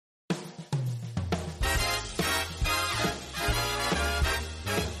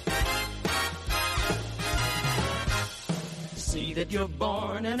that you're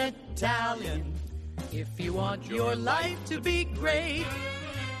born an Italian. If you want your life to be great,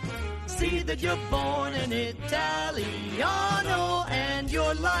 see that you're born an Italiano, and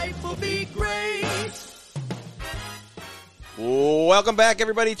your life will be great. Welcome back,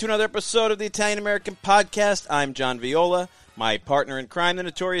 everybody, to another episode of the Italian American Podcast. I'm John Viola. My partner in crime, the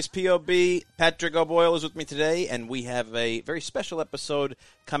notorious P.O.B., Patrick O'Boyle, is with me today, and we have a very special episode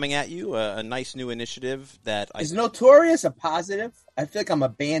coming at you, a nice new initiative that Is notorious a positive? I feel like I'm a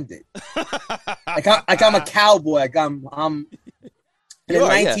bandit. like I'm a cowboy. Like I'm in a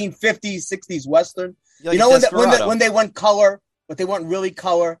 1950s, 60s Western. Like you know when they went color, but they weren't really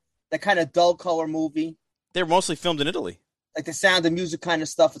color, that kind of dull color movie? They're mostly filmed in Italy. Like the Sound of Music kind of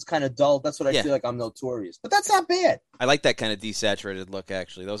stuff, it's kind of dull. That's what I feel like I'm notorious. But that's not bad. I like that kind of desaturated look,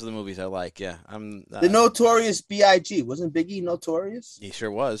 actually. Those are the movies I like, yeah. The Notorious B.I.G. Wasn't Biggie notorious? He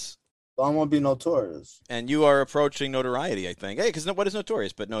sure was. Well, I want to be notorious. And you are approaching notoriety, I think. Hey, because what is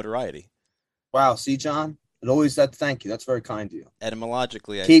notorious but notoriety? Wow, see, John? Thank you. That's very kind of you.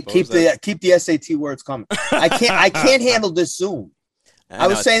 Etymologically, keep the SAT words coming. I can't handle this Zoom. I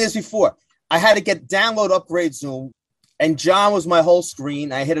was saying this before. I had to upgrade Zoom. And John was my whole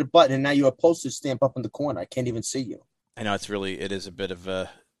screen. I hit a button, and now you're a postage stamp up in the corner. I can't even see you. I know it is a bit of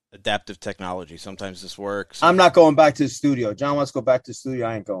adaptive technology. Sometimes this works. I'm not going back to the studio. John wants to go back to the studio.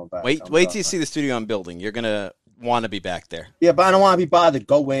 I ain't going back. Wait till you see the studio I'm building. You're gonna want to be back there. Yeah, but I don't want to be bothered.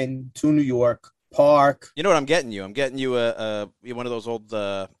 Go in to New York, park. You know what I'm getting you? I'm getting you one of those old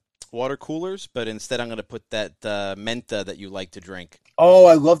water coolers, but instead I'm going to put that Menta that you like to drink. Oh,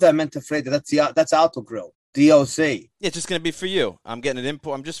 I love that Menta Fredda. That's Auto Grill. DOC. Yeah, it's just going to be for you. I'm getting an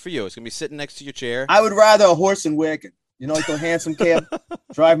import. I'm just for you. It's going to be sitting next to your chair. I would rather a horse and wagon. You know, like the handsome cab,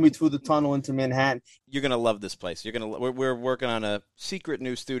 drive me through the tunnel into Manhattan. You're going to love this place. We're working on a secret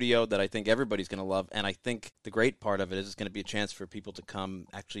new studio that I think everybody's going to love, and I think the great part of it is it's going to be a chance for people to come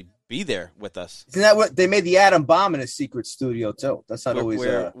actually be there with us. Isn't that what they made the atom bomb in a secret studio too? That's not always.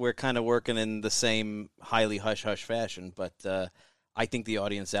 We're kind of working in the same highly hush hush fashion, but. I think the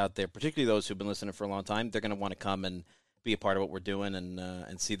audience out there, particularly those who've been listening for a long time, they're going to want to come and be a part of what we're doing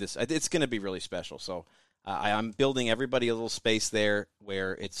and see this. It's going to be really special. So I'm building everybody a little space there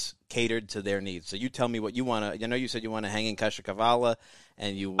where it's catered to their needs. So you tell me what you want to. I know you said you want to hang in Caciocavallo,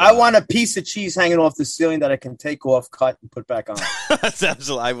 and you. I want a piece of cheese hanging off the ceiling that I can take off, cut, and put back on. That's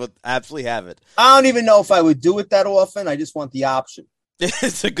absolutely. I would absolutely have it. I don't even know if I would do it that often. I just want the option.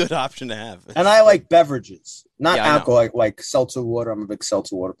 It's a good option to have. And I like beverages, not alcohol, like seltzer water. I'm a big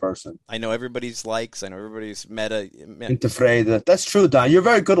seltzer water person. I know everybody's likes. I know everybody's meta. Interfreda. That's true, Don. You're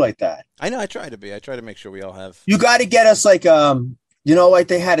very good like that. I know. I try to be. I try to make sure we all have. You got to get us like, like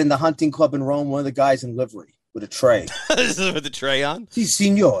they had in the hunting club in Rome, one of the guys in livery with a tray. With the tray on? Si,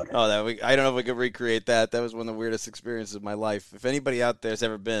 signor. Oh, I don't know if we could recreate that. That was one of the weirdest experiences of my life. If anybody out there has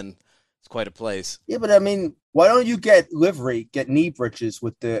ever been, it's quite a place. Yeah, but I mean, why don't you get knee breeches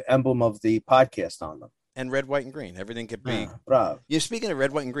with the emblem of the podcast on them? And red, white, and green. Everything could be. Bravo. Yeah, speaking of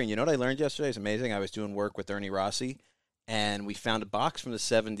red, white, and green, you know what I learned yesterday? It's amazing. I was doing work with Ernie Rossi, and we found a box from the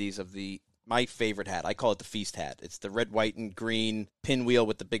 70s of my favorite hat. I call it the feast hat. It's the red, white, and green pinwheel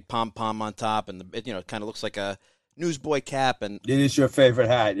with the big pom-pom on top, and it kind of looks like a newsboy cap. And it is your favorite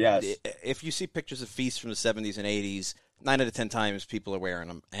hat, yes. If you see pictures of feasts from the 70s and 80s, 9 out of 10 times people are wearing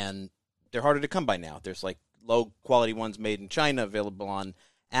them, and they're harder to come by now. There's like low-quality ones made in China available on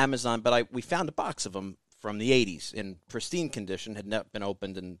Amazon, but we found a box of them from the 80s in pristine condition, had not been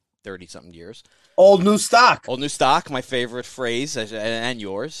opened in 30-something years. Old new stock. Old new stock, my favorite phrase, and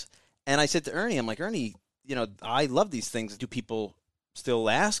yours. And I said to Ernie, I'm like, Ernie, I love these things. Do people still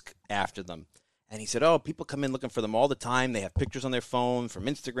ask after them? And he said, oh, people come in looking for them all the time. They have pictures on their phone from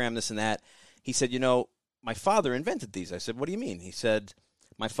Instagram, this and that. He said, my father invented these. I said, what do you mean? He said,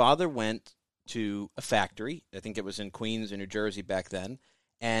 my father went to a factory, I think it was in Queens or New Jersey back then,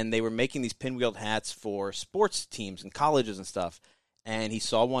 and they were making these pinwheeled hats for sports teams and colleges and stuff. And he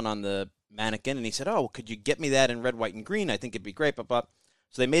saw one on the mannequin, and he said, oh, could you get me that in red, white, and green? I think it'd be great. So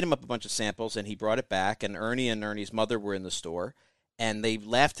they made him up a bunch of samples, and he brought it back, and Ernie and Ernie's mother were in the store, and they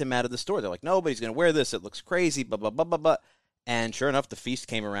laughed him out of the store. They're like, nobody's going to wear this. It looks crazy, blah, blah, blah, blah, blah. And sure enough, the feast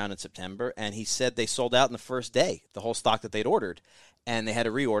came around in September, and he said they sold out in the first day, the whole stock that they'd ordered. And they had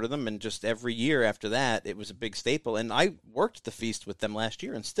to reorder them, and just every year after that, it was a big staple. And I worked the feast with them last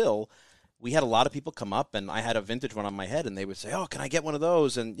year, and still, we had a lot of people come up, and I had a vintage one on my head, and they would say, oh, can I get one of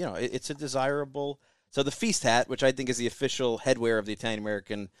those? And, it's a desirable. So the feast hat, which I think is the official headwear of the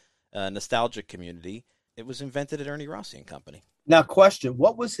Italian-American nostalgic community, it was invented at Ernie Rossi and Company. Now, question,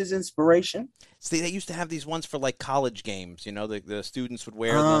 what was his inspiration? See, they used to have these ones for like college games. The students would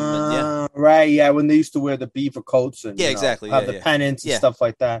wear them. And, Right, yeah, when they used to wear the beaver coats and exactly. have the pennants and stuff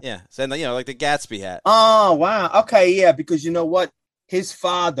like that. Yeah, so like the Gatsby hat. Oh, wow. Okay, yeah, because you know what? His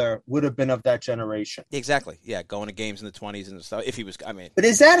father would have been of that generation. Exactly. Yeah, going to games in the 20s and stuff. If he was, But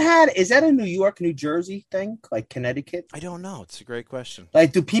is that a New York, New Jersey thing, like Connecticut? I don't know. It's a great question.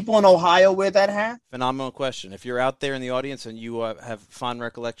 Like, do people in Ohio wear that hat? Phenomenal question. If you're out there in the audience and you have fond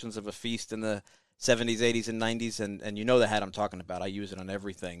recollections of a feast in the 70s, 80s, and 90s, and you know the hat I'm talking about, I use it on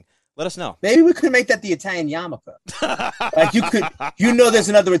everything. Let us know. Maybe we could make that the Italian yarmulke. Like there's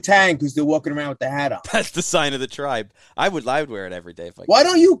another Italian because they're walking around with the hat on. That's the sign of the tribe. I would wear it every day if I could. Why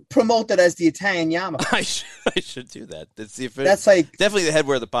don't you promote that as the Italian yarmulke? I should do that. That's like definitely the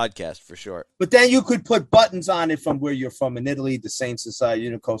headwear of the podcast for sure. But then you could put buttons on it from where you're from in Italy, the Saint Society,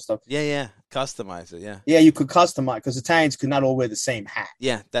 Unico stuff. Yeah. Customize it, yeah. Yeah, you could customize because Italians could not all wear the same hat.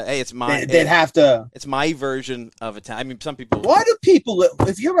 Yeah, it's my. They'd have to. It's my version of Italian. I mean, some people. Why do people?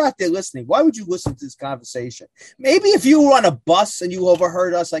 If you're out there listening, why would you listen to this conversation? Maybe if you were on a bus and you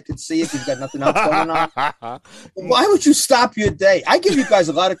overheard us, I could see it. You've got nothing else going on. Why would you stop your day? I give you guys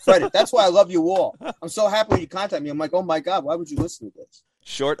a lot of credit. That's why I love you all. I'm so happy when you contact me. I'm like, oh my God, why would you listen to this?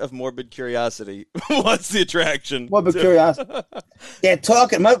 Short of morbid curiosity, what's the attraction? Morbid curiosity. They're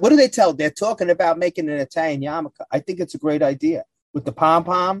talking. What do they tell? They're talking about making an Italian yarmulke. I think it's a great idea with the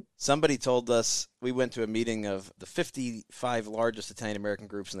pom-pom. Somebody told us, we went to a meeting of the 55 largest Italian American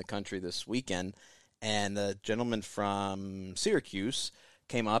groups in the country this weekend, and the gentleman from Syracuse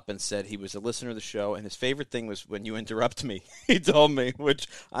came up and said he was a listener of the show, and his favorite thing was when you interrupt me. He told me, which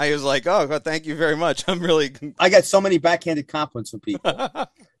I was like, oh, God, thank you very much. I got so many backhanded compliments from people.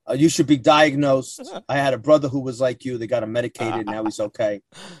 You should be diagnosed. I had a brother who was like you. They got him medicated. Now he's okay.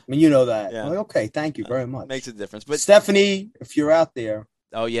 I mean, you know that. Yeah. I'm like, okay, thank you very much. Makes a difference. But Stephanie, if you're out there.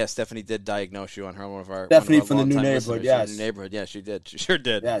 Oh, yeah, Stephanie did diagose you on her one of our Stephanie from the new neighborhood, yes. New neighborhood, yeah, she did. She sure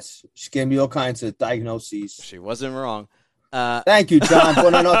did. Yes, she gave me all kinds of diagnoses. She wasn't wrong. Thank you, John.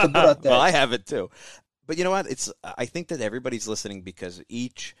 Well, I have it too. But you know what? I think that everybody's listening because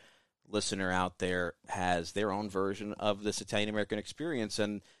each listener out there has their own version of this Italian American experience.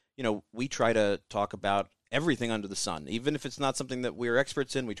 And, we try to talk about everything under the sun. Even if it's not something that we're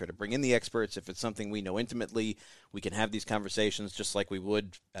experts in, we try to bring in the experts. If it's something we know intimately, we can have these conversations just like we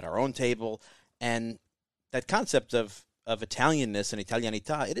would at our own table. And that concept of Italianness and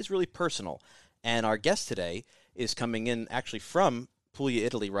Italianità, it is really personal. And our guest today is coming in actually from Puglia,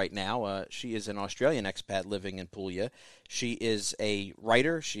 Italy right now. She is an Australian expat living in Puglia. She is a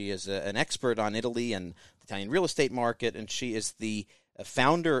writer. She is an expert on Italy and the Italian real estate market, and she is the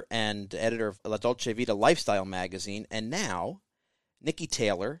founder and editor of La Dolce Vita lifestyle magazine. And now Nikki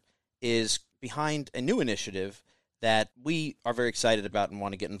Taylor is behind a new initiative that we are very excited about and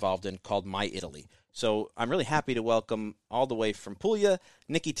want to get involved in called My Italy. So I'm really happy to welcome all the way from Puglia,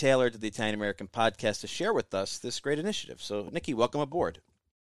 Nikki Taylor, to the Italian American Podcast to share with us this great initiative. So, Nikki, welcome aboard.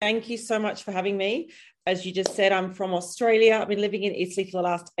 Thank you so much for having me. As you just said, I'm from Australia. I've been living in Italy for the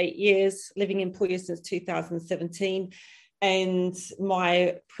last 8 years, living in Puglia since 2017. And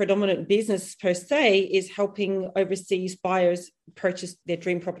my predominant business per se is helping overseas buyers purchase their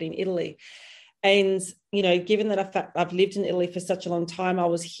dream property in Italy. And, given that I've lived in Italy for such a long time, I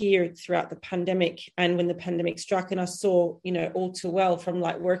was here throughout the pandemic. And when the pandemic struck, and I saw, all too well from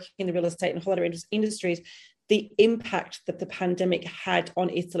working in the real estate and holiday industries, the impact that the pandemic had on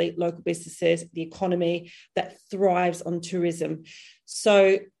Italy, local businesses, the economy that thrives on tourism.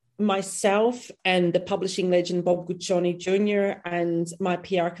 So myself and the publishing legend Bob Guccione Jr. and my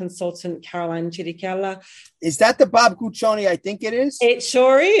PR consultant Caroline Chirichella. Is that the Bob Guccione I think it is? It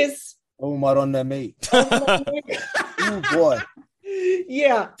sure is. Oh, Madonna me. Oh, boy.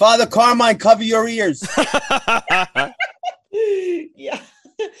 Yeah. Father Carmine, cover your ears. Yeah.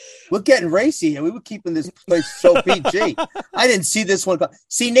 We're getting racy here. We were keeping this place so PG. I didn't see this one.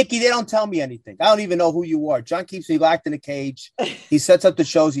 See, Nikki, they don't tell me anything. I don't even know who you are. John keeps me locked in a cage. He sets up the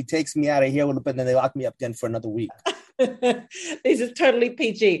shows. He takes me out of here a little bit, and then they lock me up again for another week. This is totally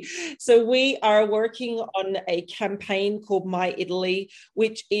PG. So we are working on a campaign called My Italy,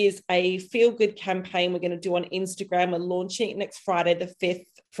 which is a feel-good campaign we're going to do on Instagram. We're launching it next Friday, the 5th,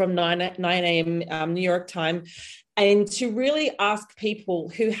 from 9 a.m. New York time. And to really ask people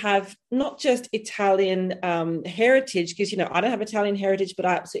who have not just Italian heritage, because, I don't have Italian heritage, but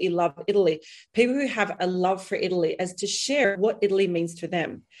I absolutely love Italy. People who have a love for Italy, as to share what Italy means to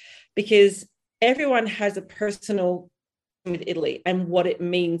them. Because everyone has a personal with Italy and what it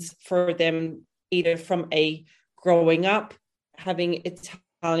means for them, either from a growing up, having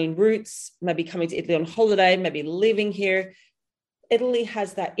Italian roots, maybe coming to Italy on holiday, maybe living here. Italy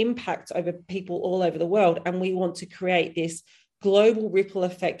has that impact over people all over the world. And we want to create this global ripple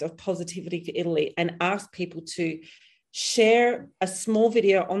effect of positivity for Italy and ask people to share a small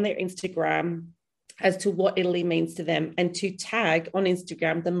video on their Instagram as to what Italy means to them, and to tag on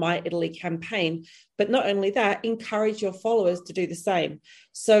Instagram the My Italy campaign. But not only that, encourage your followers to do the same.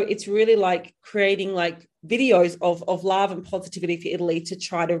 So it's really like creating like videos of love and positivity for Italy to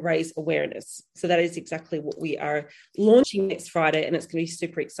try to raise awareness. So that is exactly what we are launching next Friday, and it's going to be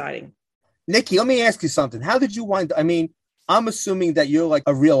super exciting. Nikki, let me ask you something. How did you wind? I mean, I'm assuming that you're like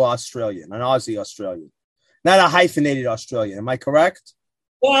a real Australian, an Aussie Australian, not a hyphenated Australian. Am I correct?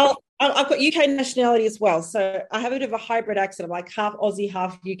 Well, I've got UK nationality as well. So I have a bit of a hybrid accent. I'm like half Aussie,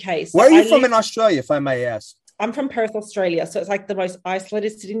 half UK. So where are you from in Australia, if I may ask? I'm from Perth, Australia. So it's like the most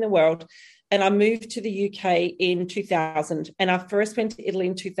isolated city in the world. And I moved to the UK in 2000. And I first went to Italy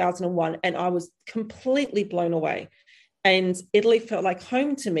in 2001. And I was completely blown away. And Italy felt like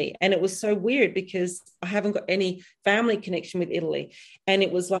home to me. And it was so weird because I haven't got any family connection with Italy. And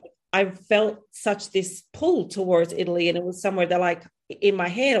it was like, I felt such this pull towards Italy. And it was somewhere that like, in my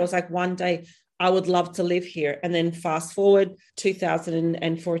head, I was like, one day I would love to live here. And then fast forward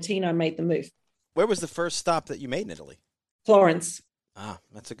 2014, I made the move. Where was the first stop that you made in Italy? Florence. Ah,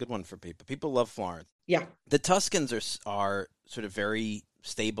 that's a good one for people. People love Florence. Yeah. The Tuscans are sort of very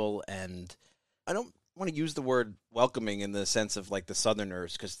stable, and I don't want to use the word welcoming in the sense of like the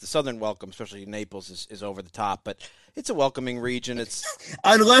Southerners, because the Southern welcome, especially in Naples, is over the top, but it's a welcoming region. It's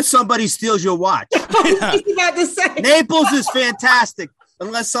unless somebody steals your watch. I was about to say. Naples is fantastic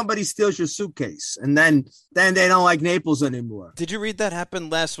unless somebody steals your suitcase, and then they don't like Naples anymore. Did you read that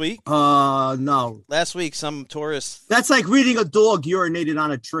happened last week? No. Last week, some tourists. That's like reading a dog urinated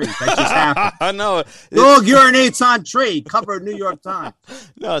on a tree. That just happened. No, dog urinates on tree. Cover of New York Times.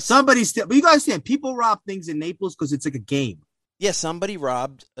 No, somebody still. But you guys understand, people rob things in Naples because it's like a game. Yeah, somebody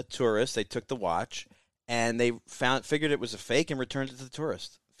robbed a tourist. They took the watch, and they figured it was a fake and returned it to the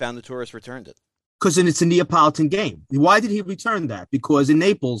tourist. Found the tourist, returned it. Because it's a Neapolitan game. Why did he return that? Because in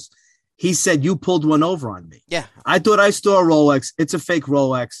Naples, he said, you pulled one over on me. Yeah. I thought I stole a Rolex. It's a fake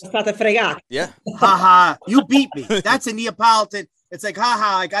Rolex. Yeah. Ha. You beat me. That's a Neapolitan. It's like,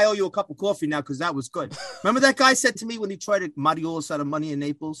 ha, like I owe you a cup of coffee now because that was good. Remember that guy said to me when he tried to mariole us out of money in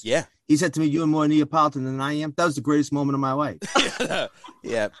Naples? Yeah. He said to me, you're more Neapolitan than I am. That was the greatest moment of my life.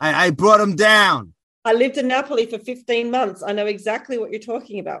 Yeah. I brought him down. I lived in Napoli for 15 months. I know exactly what you're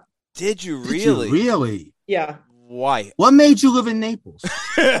talking about. Did you really? Really? Yeah. Why? What made you live in Naples?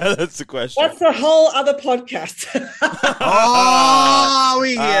 That's the question. That's a whole other podcast. Oh,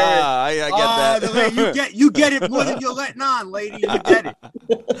 we hear it. I get that. You get it more than you're letting on, lady. You get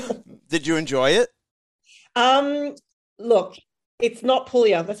it. Did you enjoy it? Look, it's not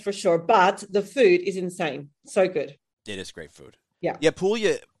Puglia, that's for sure, but the food is insane. So good. It is great food. Yeah. Yeah,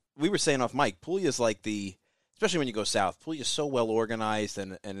 Puglia, we were saying off mic, Puglia is like especially when you go south, Puglia is so well organized,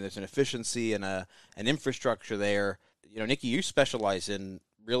 and there's an efficiency and an infrastructure there. You know, Nikki, you specialize in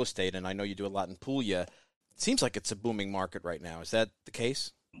real estate, and I know you do a lot in Puglia. It seems like it's a booming market right now. Is that the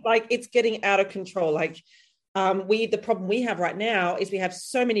case? Like, it's getting out of control. Like, the problem we have right now is we have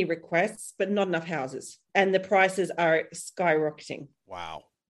so many requests, but not enough houses, and the prices are skyrocketing. Wow.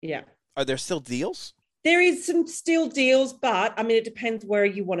 Yeah. Are there still deals? There is some still deals, but I mean, it depends where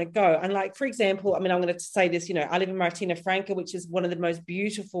you want to go. And like, for example, I mean, I'm going to say this, you know, I live in Martina Franca, which is one of the most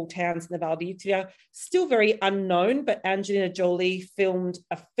beautiful towns in the Val d'Itria, still very unknown, but Angelina Jolie filmed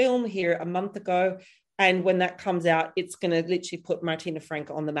a film here a month ago. And when that comes out, it's going to literally put Martina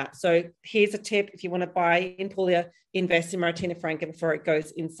Franca on the map. So here's a tip. If you want to buy in Puglia, invest in Martina Franca before it goes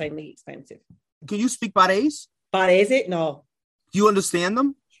insanely expensive. Can you speak Barese? Barese? No. Do you understand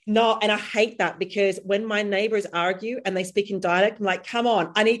them? No, and I hate that because when my neighbors argue and they speak in dialect, I'm like, come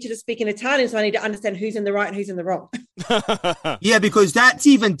on, I need you to speak in Italian, so I need to understand who's in the right and who's in the wrong. Yeah, because that's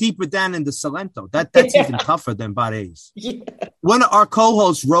even deeper down in the Salento. That's even tougher than Barese. Yeah. One of our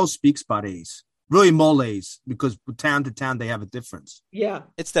co-hosts, Rose, speaks Barese. Really moles, because town to town, they have a difference. Yeah.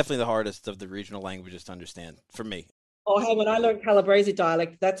 It's definitely the hardest of the regional languages to understand, for me. Oh, hey, when I learned Calabrese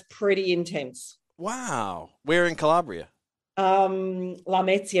dialect, that's pretty intense. Wow. Where in Calabria? La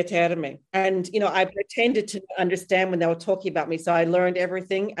Mezzia Terme. And, you know, I pretended to understand when they were talking about me. So I learned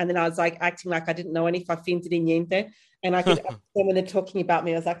everything. And then I was like acting like I didn't know any fa finta di niente. And I could understand when they're talking about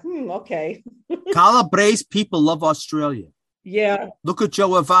me. I was like, okay. Calabrese people love Australia. Yeah. Look at Joe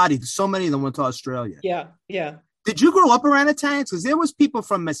Avati. So many of them went to Australia. Yeah. Yeah. Did you grow up around Italians? Because there was people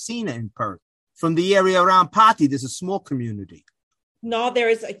from Messina in Perth. From the area around Patti, there's a small community. No,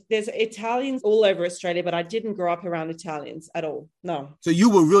 there's Italians all over Australia, but I didn't grow up around Italians at all. No. So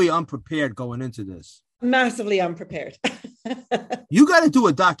you were really unprepared going into this. Massively unprepared. You got to do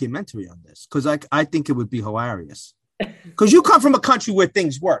a documentary on this because I think it would be hilarious. Because you come from a country where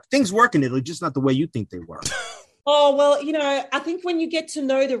things work. Things work in Italy, just not the way you think they work. Oh, well, you know, I think when you get to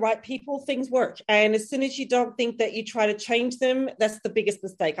know the right people, things work. And as soon as you don't think that you try to change them, that's the biggest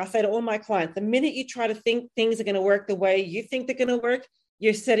mistake. I say to all my clients, the minute you try to think things are going to work the way you think they're going to work,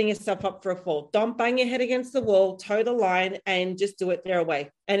 you're setting yourself up for a fall. Don't bang your head against the wall, toe the line, and just do it their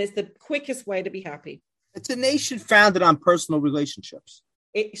way. And it's the quickest way to be happy. It's a nation founded on personal relationships.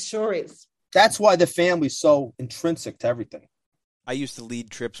 It sure is. That's why the family's so intrinsic to everything. I used to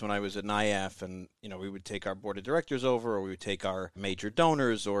lead trips when I was at IAP, and we would take our board of directors over, or we would take our major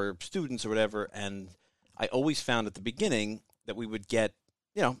donors or students or whatever. And I always found at the beginning that we would get,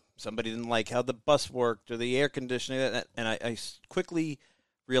 somebody didn't like how the bus worked or the air conditioning, and I quickly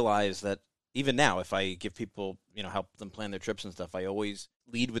realized that even now, if I give people, help them plan their trips and stuff, I always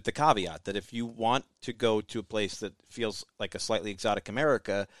lead with the caveat that if you want to go to a place that feels like a slightly exotic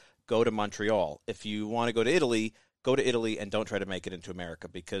America, go to Montreal. If you want to go to Italy, go to Italy and don't try to make it into America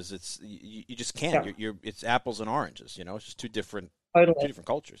because you just can't. Yeah. It's apples and oranges. It's just two different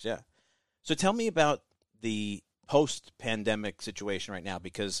cultures. Yeah. So tell me about the post-pandemic situation right now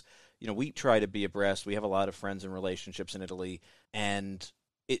because we try to be abreast. We have a lot of friends and relationships in Italy, and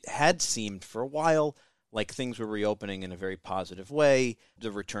it had seemed for a while like things were reopening in a very positive way.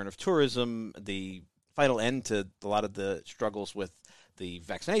 The return of tourism, the final end to a lot of the struggles with the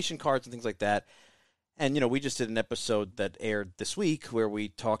vaccination cards and things like that. And, we just did an episode that aired this week where we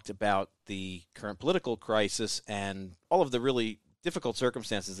talked about the current political crisis and all of the really difficult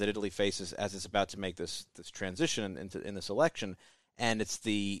circumstances that Italy faces as it's about to make this transition in this election. And it's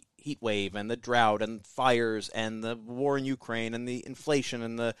the heat wave and the drought and fires and the war in Ukraine and the inflation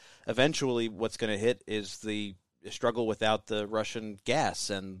and eventually what's going to hit is the struggle without the Russian gas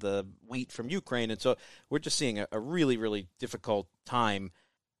and the wheat from Ukraine. And so we're just seeing a really, really difficult time.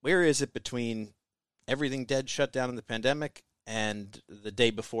 Where is it between everything dead, shut down in the pandemic, and the day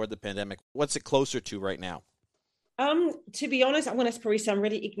before the pandemic? What's it closer to right now? To be honest, I'm going to probably sound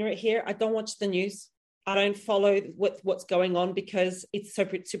really ignorant here. I don't watch the news. I don't follow what's going on because it's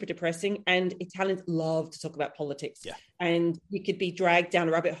super depressing, and Italians love to talk about politics. Yeah. And you could be dragged down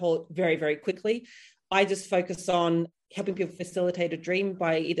a rabbit hole very, very quickly. I just focus on helping people facilitate a dream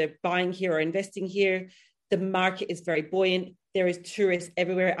by either buying here or investing here. The market is very buoyant. There is tourists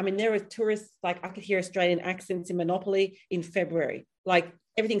everywhere. I mean, there are tourists, like I could hear Australian accents in Monopoly in February. Like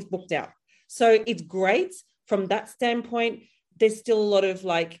everything's booked out. So it's great from that standpoint. There's still a lot of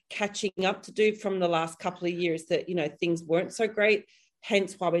catching up to do from the last couple of years that, things weren't so great.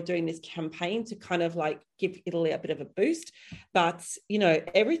 Hence why we're doing this campaign to kind of give Italy a bit of a boost. But,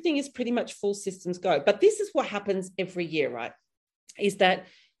 everything is pretty much full systems go. But this is what happens every year, right? Is that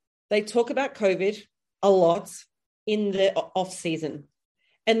they talk about COVID a lot in the off season.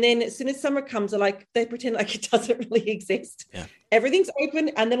 And then as soon as summer comes, they pretend like it doesn't really exist. Yeah. Everything's open.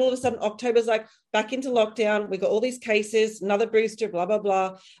 And then all of a sudden, October's back into lockdown. We got all these cases, another booster, blah, blah,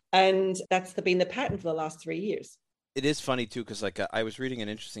 blah. And that's been the pattern for the last 3 years. It is funny, too, because I was reading an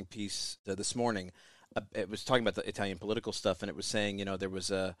interesting piece this morning. It was talking about the Italian political stuff, and it was saying, there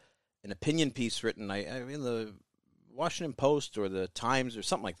was an opinion piece written in the Washington Post or the Times or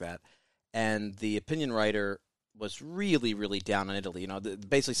something like that. And the opinion writer was really, really down on Italy.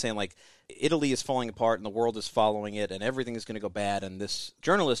 Basically saying Italy is falling apart and the world is following it and everything is going to go bad. And this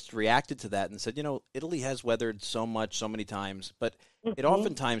journalist reacted to that and said, Italy has weathered so many times, but it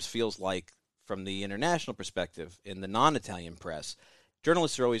oftentimes feels like from the international perspective in the non-Italian press,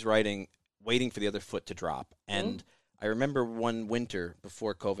 journalists are always writing, waiting for the other foot to drop. And I remember one winter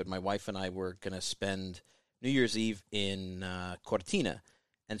before COVID, my wife and I were going to spend New Year's Eve in Cortina.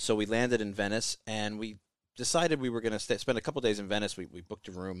 And so we landed in Venice and we decided we were going to spend a couple days in Venice. We booked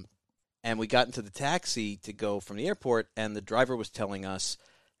a room, and we got into the taxi to go from the airport, and the driver was telling us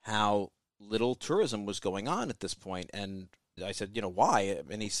how little tourism was going on at this point. And I said, why?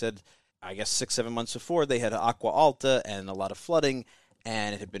 And he said, I guess 6-7 months before, they had Acqua Alta and a lot of flooding,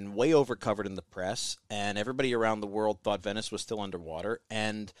 and it had been way overcovered in the press, and everybody around the world thought Venice was still underwater,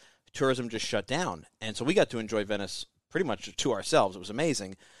 and tourism just shut down. And so we got to enjoy Venice pretty much to ourselves. It was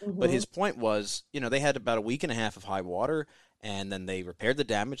amazing. But his point was, they had about a week and a half of high water, and then they repaired the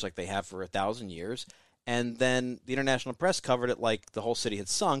damage like they have for 1,000 years. And then the international press covered it like the whole city had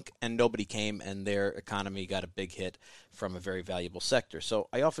sunk and nobody came, and their economy got a big hit from a very valuable sector. So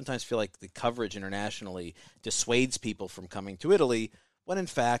I oftentimes feel like the coverage internationally dissuades people from coming to Italy when, in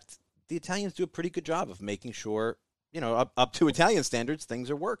fact, the Italians do a pretty good job of making sure, up to Italian standards, things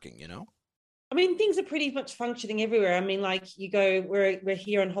are working, I mean, things are pretty much functioning everywhere. I mean, like you go, we're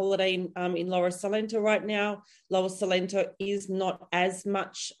here on holiday in Lower Salento right now. Lower Salento is not as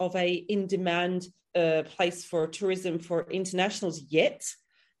much of a in-demand place for tourism for internationals yet,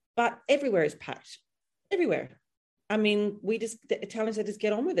 but everywhere is packed. Everywhere. I mean, the Italians, they just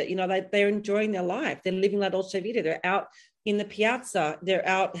get on with it. You know, they're enjoying their life. They're living La Dolce Vita. They're out in the piazza. They're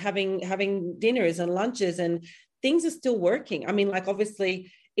out having dinners and lunches, and things are still working. I mean, like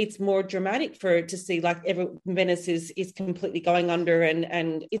obviously it's more dramatic to see like Venice is completely going under,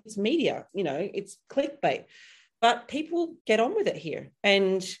 and it's media, you know, it's clickbait, but people get on with it here.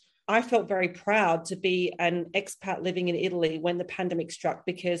 And I felt very proud to be an expat living in Italy when the pandemic struck,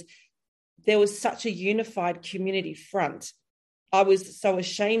 because there was such a unified community front. I was so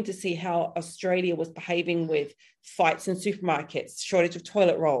ashamed to see how Australia was behaving with fights in supermarkets, shortage of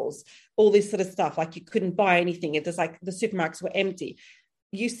toilet rolls, all this sort of stuff. Like you couldn't buy anything. It was like the supermarkets were empty.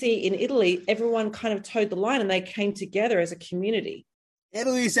 You see in Italy, everyone kind of towed the line and they came together as a community.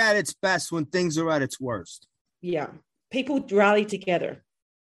 Italy's at its best when things are at its worst. Yeah. People rally together.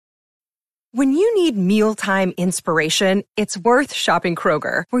 When you need mealtime inspiration, it's worth shopping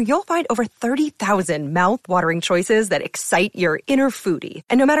Kroger, where you'll find over 30,000 mouth-watering choices that excite your inner foodie.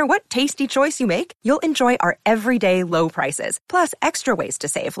 And no matter what tasty choice you make, you'll enjoy our everyday low prices, plus extra ways to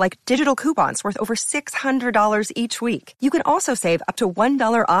save, like digital coupons worth over $600 each week. You can also save up to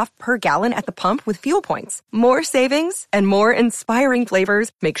 $1 off per gallon at the pump with fuel points. More savings and more inspiring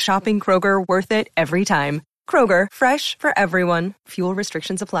flavors make shopping Kroger worth it every time. Kroger, fresh for everyone. Fuel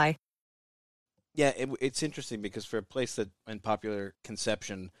restrictions apply. Yeah, it's interesting because for a place that in popular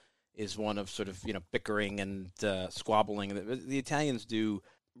conception is one of sort of, you know, bickering and squabbling, the Italians do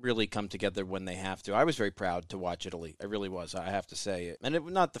really come together when they have to. I was very proud to watch Italy. I really was, I have to say. And it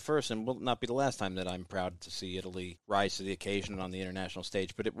was not the first and will not be the last time that I'm proud to see Italy rise to the occasion on the international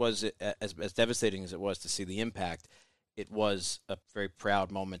stage. But it was, as devastating as it was to see the impact, it was a very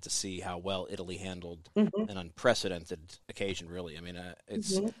proud moment to see how well Italy handled an unprecedented occasion, really. I mean,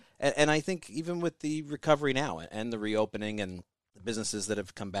 it's and I think even with the recovery now and the reopening and the businesses that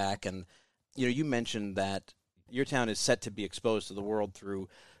have come back, and, you know, you mentioned that your town is set to be exposed to the world through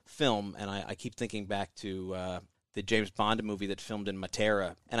film, and I keep thinking back to the James Bond movie that filmed in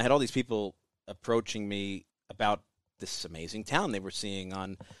Matera, and I had all these people approaching me about this amazing town they were seeing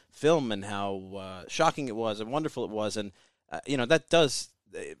on film and how shocking it was and wonderful it was. And, you know, that does,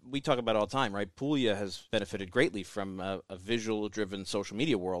 we talk about it all the time, right? Puglia has benefited greatly from a visual-driven social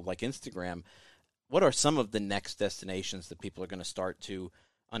media world like Instagram. What are some of the next destinations that people are going to start to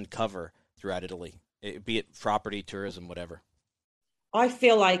uncover throughout Italy, be it property, tourism, whatever? I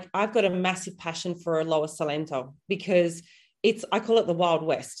feel like I've got a massive passion for Lower Salento because I call it the Wild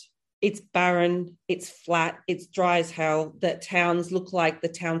West. It's barren, it's flat, it's dry as hell. The towns look like the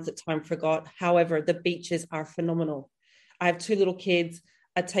towns that time forgot. However, the beaches are phenomenal. I have 2 little kids.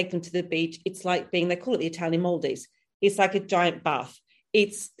 I take them to the beach. It's like they call it the Italian Maldives. It's like a giant bath.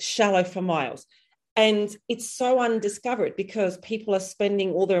 It's shallow for miles. And it's so undiscovered because people are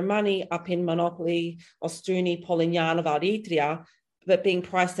spending all their money up in Monopoli, Ostuni, Polignano, Valditria, but being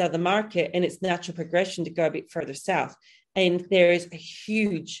priced out of the market, and it's natural progression to go a bit further south. And there is a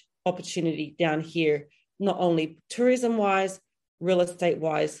huge opportunity down here, not only tourism-wise, real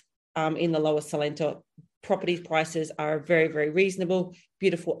estate-wise, in the Lower Salento. Property prices are very, very reasonable,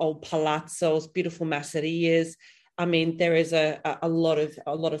 beautiful old palazzos, beautiful masserias. I mean, there is a lot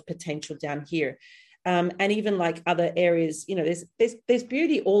of potential down here. And even like other areas, you know, there's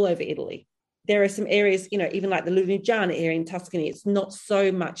beauty all over Italy. There are some areas, you know, even like the Lunigiana area in Tuscany, it's not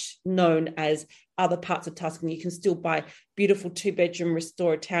so much known as other parts of Tuscany. You can still buy beautiful 2-bedroom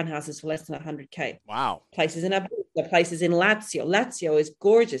restored townhouses for less than 100K. Wow. Places in Abruzzo, places in Lazio. Lazio is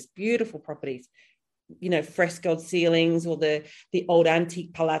gorgeous, beautiful properties, you know, frescoed ceilings or the old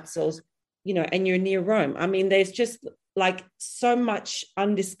antique palazzos, you know, and you're near Rome. I mean, there's just like so much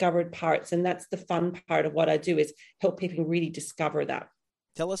undiscovered parts. And that's the fun part of what I do, is help people really discover that.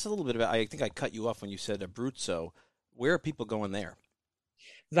 Tell us a little bit about, I think I cut you off when you said Abruzzo. Where are people going there?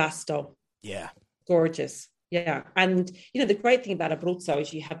 Vasto. Yeah. Gorgeous. Yeah. And, you know, the great thing about Abruzzo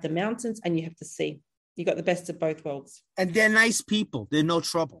is you have the mountains and you have the sea. You got the best of both worlds. And they're nice people. They're no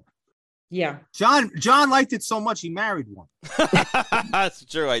trouble. Yeah. John liked it so much he married one. That's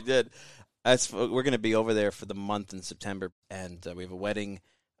true. I did. We're going to be over there for the month in September, and we have a wedding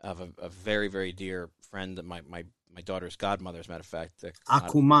of a very, very dear friend, my daughter's godmother, as a matter of fact.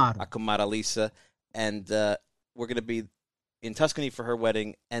 Akumara Lisa. And we're going to be in Tuscany for her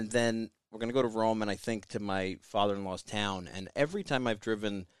wedding, and then we're going to go to Rome, and I think to my father-in-law's town. And every time I've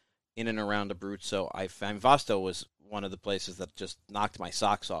driven in and around Abruzzo, I found Vasto was one of the places that just knocked my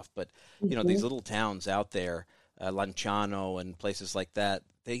socks off. But, Mm-hmm. these little towns out there, Lanciano and places like that,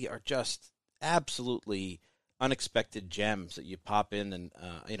 they are just absolutely unexpected gems that you pop in and,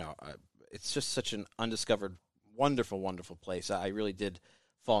 it's just such an undiscovered, wonderful, wonderful place. I really did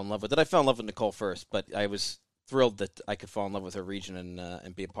fall in love with it. I fell in love with Nicole first, but I was thrilled that I could fall in love with her region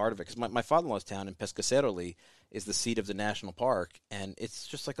and be a part of it. Because my father-in-law's town in Pescasseroli is the seat of the national park, and it's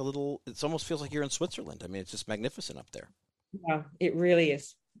just like it almost feels like you're in Switzerland. I mean, it's just magnificent up there. Yeah, it really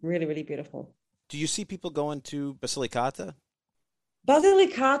is. Really, really beautiful. Do you see people going to Basilicata?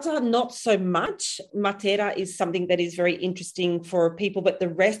 Basilicata, not so much. Matera is something that is very interesting for people, but the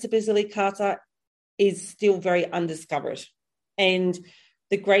rest of Basilicata is still very undiscovered. And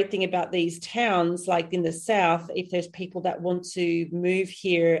the great thing about these towns, like in the south, if there's people that want to move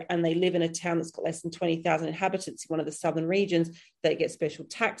here and they live in a town that's got less than 20,000 inhabitants in one of the southern regions, they get special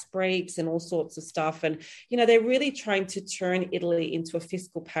tax breaks and all sorts of stuff. And, they're really trying to turn Italy into a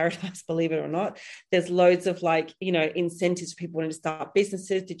fiscal paradise, believe it or not. There's loads of incentives for people wanting to start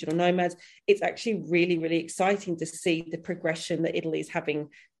businesses, digital nomads. It's actually really, really exciting to see the progression that Italy is having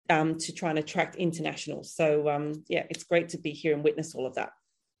to try and attract internationals. So, it's great to be here and witness all of that.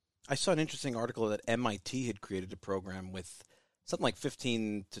 I saw an interesting article that MIT had created a program with something like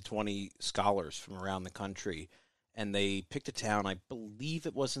 15 to 20 scholars from around the country, and they picked a town, I believe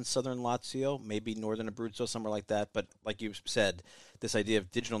it was in southern Lazio, maybe northern Abruzzo, somewhere like that. But like you said, this idea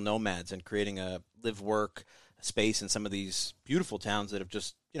of digital nomads and creating a live-work space in some of these beautiful towns that have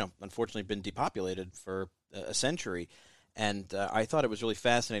just, unfortunately been depopulated for a century. And I thought it was really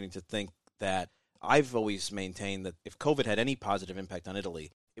fascinating to think that I've always maintained that if COVID had any positive impact on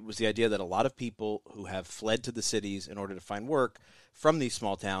Italy, it was the idea that a lot of people who have fled to the cities in order to find work from these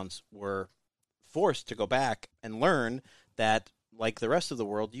small towns were forced to go back and learn that, like the rest of the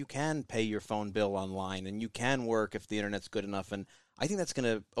world, you can pay your phone bill online and you can work if the internet's good enough. And I think that's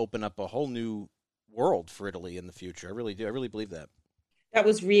going to open up a whole new world for Italy in the future. I really do. I really believe that. That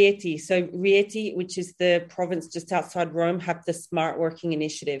was Rieti. So Rieti, which is the province just outside Rome, have the Smart Working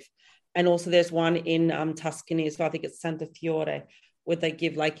Initiative. And also there's one in Tuscany as well. I think it's Santa Fiore, where they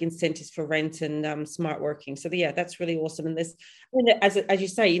give incentives for rent and smart working. So that's really awesome. And this, as you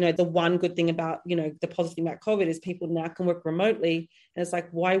say, the one good thing about, the positive thing about COVID is people now can work remotely. And it's like,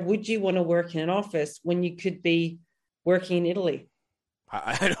 why would you want to work in an office when you could be working in Italy?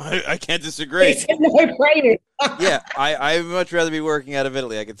 I can't disagree. It's a no-brainer. Yeah, I'd much rather be working out of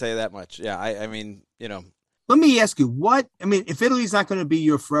Italy. I can tell you that much. Yeah, I mean. Let me ask you, if Italy's not going to be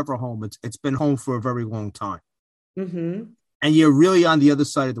your forever home, it's been home for a very long time. Mm-hmm. And you're really on the other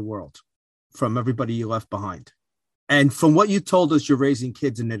side of the world from everybody you left behind. And from what you told us, you're raising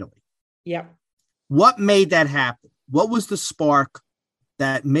kids in Italy. Yeah. What made that happen? What was the spark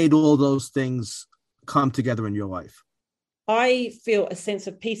that made all those things come together in your life? I feel a sense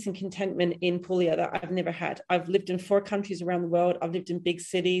of peace and contentment in Puglia that I've never had. I've lived in 4 countries around the world. I've lived in big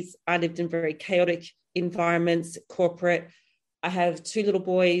cities. I lived in very chaotic environments, corporate. I have 2 little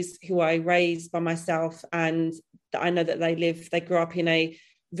boys who I raised by myself, and I know that they grew up in a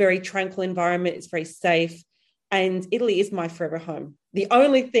very tranquil environment. It's very safe. And Italy is my forever home. The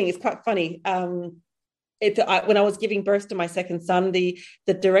only thing is quite funny. When I was giving birth to my second son, the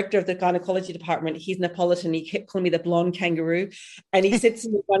director of the gynecology department, he's Neapolitan. He kept calling me the blonde kangaroo. And he said to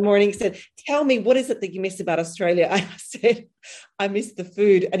me one morning, he said, "Tell me, what is it that you miss about Australia?" And I said, "I miss the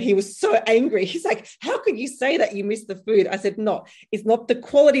food." And he was so angry. He's like, "How could you say that you miss the food?" I said, "No, it's not the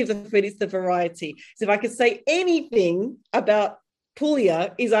quality of the food, it's the variety." So if I could say anything about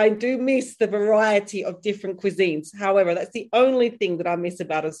Puglia, is I do miss the variety of different cuisines. However, that's the only thing that I miss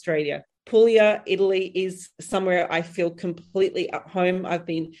about Australia. Puglia, Italy is somewhere I feel completely at home. I've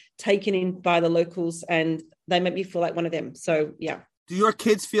been taken in by the locals and they make me feel like one of them. So, yeah. Do your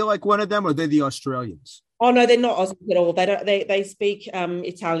kids feel like one of them, or are they the Australians? Oh, no, they're not Aussies at all. They speak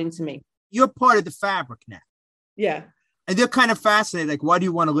Italian to me. You're part of the fabric now. Yeah. And they're kind of fascinated. Like, why do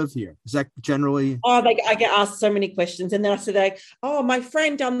you want to live here? Is that generally? Oh, I get asked so many questions. And then I said, "Oh, my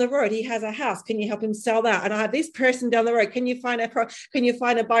friend down the road, he has a house. Can you help him sell that? And I have this person down the road. Can you find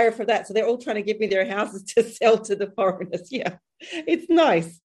a buyer for that?" So they're all trying to give me their houses to sell to the foreigners. Yeah, it's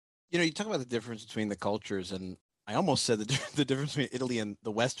nice. You talk about the difference between the cultures, and I almost said the difference between Italy and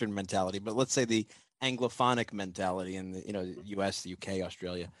the Western mentality, but let's say the Anglophonic mentality in the U.S., the U.K.,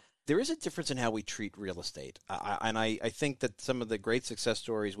 Australia. There is a difference in how we treat real estate. I think that some of the great success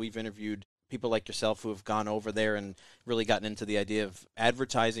stories we've interviewed, people like yourself who have gone over there and really gotten into the idea of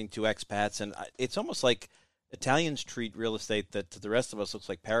advertising to expats. And it's almost like Italians treat real estate that to the rest of us looks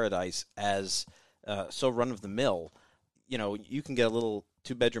like paradise as so run of the mill. you can get a little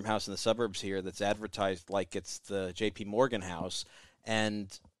 2-bedroom house in the suburbs here that's advertised like it's the J.P. Morgan house,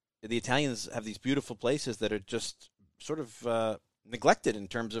 and the Italians have these beautiful places that are just sort of neglected in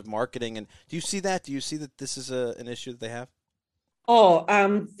terms of marketing. And do you see that? Do you see that this is an issue that they have?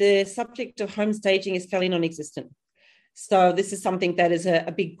 The subject of home staging is fairly non-existent. So this is something that is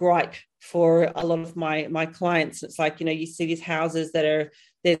a big gripe for a lot of my clients. It's like, you see these houses there's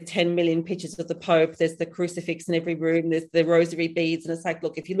 10 million pictures of the Pope. There's the crucifix in every room. There's the rosary beads. And it's like,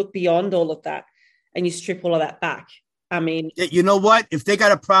 look, if you look beyond all of that and you strip all of that back, I mean, you know what? If they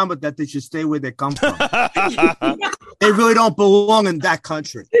got a problem with that, they should stay where they come from. They really don't belong in that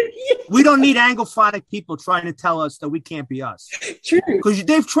country. We don't need Anglophonic people trying to tell us that we can't be us. True. Because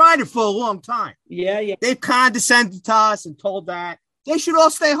they've tried it for a long time. Yeah. They've condescended to us and told that. They should all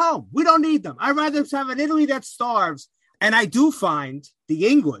stay home. We don't need them. I'd rather have an Italy that starves. And I do find the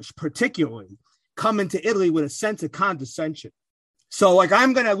English, particularly, come into Italy with a sense of condescension. So, like,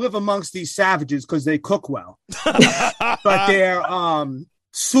 I'm going to live amongst these savages because they cook well. But they're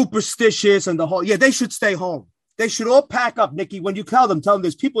superstitious and they should stay home. They should all pack up, Nikki. When you tell them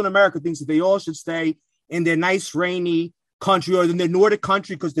there's people in America thinks that they all should stay in their nice, rainy country or in their Nordic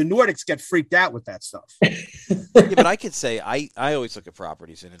country because the Nordics get freaked out with that stuff. Yeah, but I could say I always look at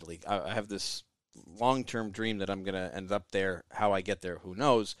properties in Italy. I have this long-term dream that I'm going to end up there. How I get there, who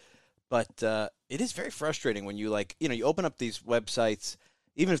knows? But it is very frustrating when you you open up these websites,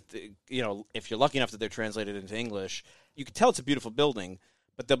 even if, if you're lucky enough that they're translated into English, you can tell it's a beautiful building,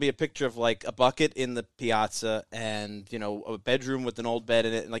 but there'll be a picture of like a bucket in the piazza and, a bedroom with an old bed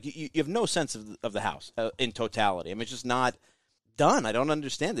in it. And you have no sense of the house in totality. I mean, it's just not done. I don't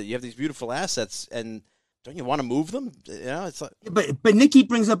understand it. You have these beautiful assets and don't you want to move them? It's like... But Nikki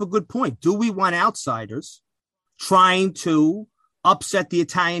brings up a good point. Do we want outsiders trying to upset the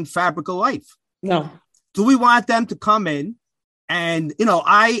Italian fabric of life? No. Do we want them to come in and,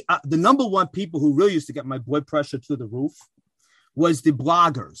 the number one people who really used to get my blood pressure through the roof was the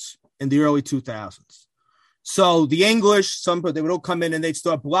bloggers in the early 2000s. So the English, they would all come in and they'd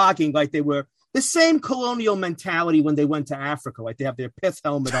start blogging like they were the same colonial mentality when they went to Africa, like they have their pith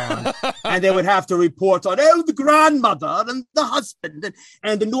helmet on and they would have to report on, the grandmother and the husband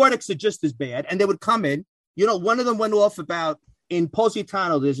and the Nordics are just as bad. And they would come in, one of them went off about, in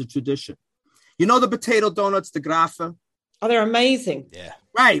Positano, there's a tradition. The potato donuts, the graffa? Oh, they're amazing. Yeah.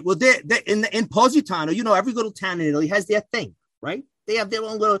 Right. Well, they're in Positano, every little town in Italy has their thing, right? They have their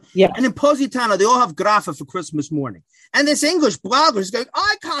own little... Yeah. And in Positano, they all have graffa for Christmas morning. And this English blogger is going,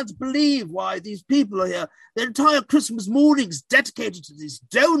 I can't believe why these people are here. Their entire Christmas morning is dedicated to these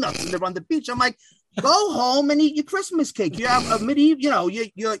donuts and they're on the beach. I'm like, go home and eat your Christmas cake. You have a medieval, you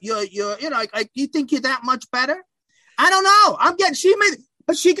think you're that much better? I don't know.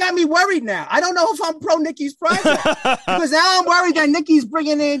 She got me worried now. I don't know if I'm pro Nikki's project because now I'm worried that Nikki's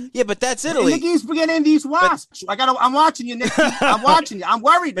bringing in. Yeah, but that's Italy. Nikki's bringing in these wasps. I'm watching you, Nikki. I'm watching you. I'm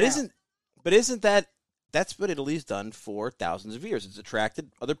worried. But isn't that's what Italy's done for thousands of years? It's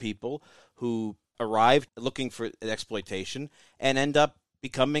attracted other people who arrived looking for exploitation and end up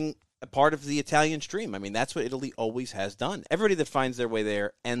becoming a part of the Italian stream. I mean, that's what Italy always has done. Everybody that finds their way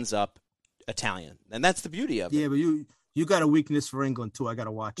there ends up Italian, and that's the beauty of it. Yeah, but you got a weakness for England too. I got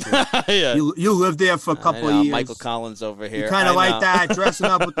to watch you. Yeah. You lived there for a couple of years. Michael Collins over here. You kind of like that, dressing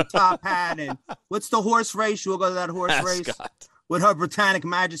up with the top hat. And what's the horse race? You'll go to that horse race with Her Britannic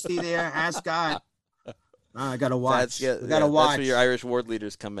Majesty there, Ascot. I got to watch. That's where your Irish ward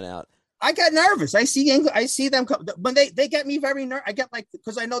leader's coming out. I got nervous. I see them come, when they get me very nervous. I get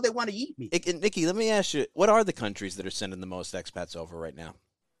because I know they want to eat me. Nikki, let me ask you, what are the countries that are sending the most expats over right now?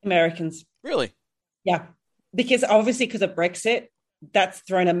 Americans. Really? Yeah. Because of Brexit, that's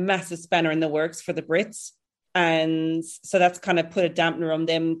thrown a massive spanner in the works for the Brits. And so that's kind of put a dampener on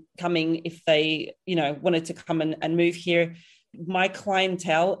them coming if they, wanted to come and move here. My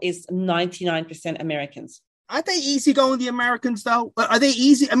clientele is 99% Americans. Aren't they easygoing, the Americans, though? Are they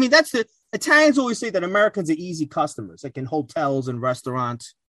easy? I mean, that's the Italians always say that Americans are easy customers, like in hotels and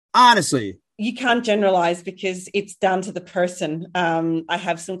restaurants. Honestly. You can't generalize because it's down to the person. I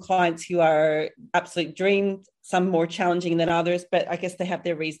have some clients who are absolute dream, some more challenging than others, but I guess they have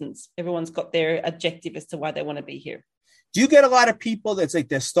their reasons. Everyone's got their objective as to why they want to be here. Do you get a lot of people that's like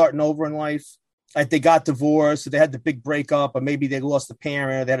they're starting over in life? Like they got divorced, or they had the big breakup, or maybe they lost a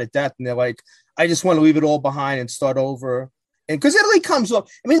parent, or they had a death, and they're like, I just want to leave it all behind and start over. And because Italy comes up,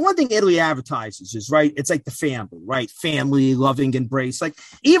 I mean, one thing Italy advertises is, right, it's like the family, right? Family, loving embrace. Like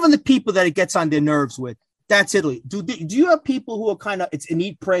even the people that it gets on their nerves with, that's Italy. Do you have people who are kind of, it's an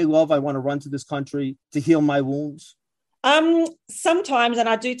eat, pray, love, I want to run to this country to heal my wounds? Sometimes, and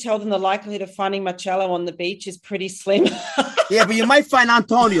I do tell them the likelihood of finding Marcello on the beach is pretty slim. Yeah, but you might find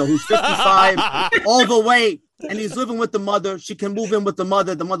Antonio, who's 55, overweight, and he's living with the mother. She can move in with the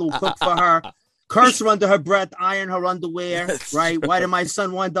mother. The mother will cook for her, curse her under her breath, iron her underwear, right? Why did my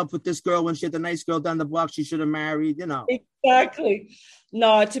son wind up with this girl when she had the nice girl down the block she should have married, you know? Exactly.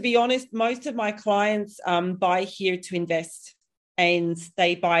 No, to be honest, most of my clients buy here to invest. And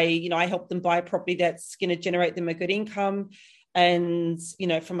they buy, I help them buy a property that's going to generate them a good income. And,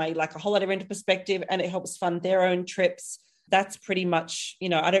 from a holiday rental perspective, and it helps fund their own trips. That's pretty much,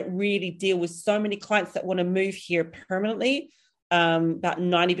 I don't really deal with so many clients that want to move here permanently. About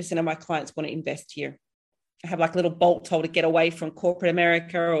 90% of my clients want to invest here. I have like a little bolt hole to get away from corporate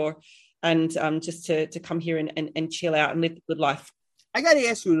America and just to come here and chill out and live a good life. I got to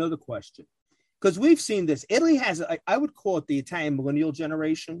ask you another question. Because we've seen this. Italy has, I would call it the Italian millennial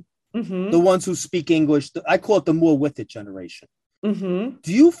generation, the ones who speak English. I call it the more with it generation. Do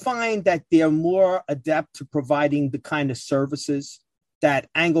you find that they're more adept to providing the kind of services that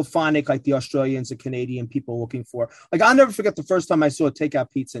Anglophonic, like the Australians and Canadian people are looking for? Like, I'll never forget the first time I saw a takeout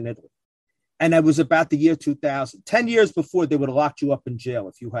pizza in Italy. And it was about the year 2000. 10 years before, they would have locked you up in jail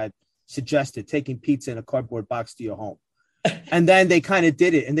if you had suggested taking pizza in a cardboard box to your home. And then they kind of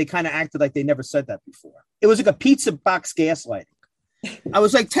did it, and they kind of acted like they never said that before. It was like a pizza box gaslighting. I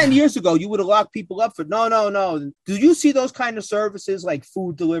was like, 10 years ago, you would have locked people up for no. Do you see those kind of services like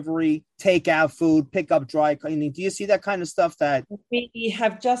food delivery, takeout food, pick up dry cleaning? Do you see that kind of stuff? That we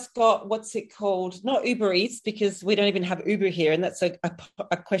have just got, what's it called? Not Uber Eats, because we don't even have Uber here. And that's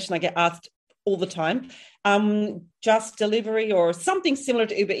a question I get asked all the time. Just delivery or something similar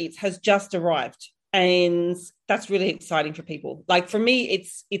to Uber Eats has just arrived. And that's really exciting for people. Like for me,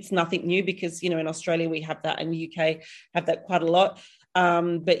 it's nothing new because, in Australia we have that and the UK have that quite a lot.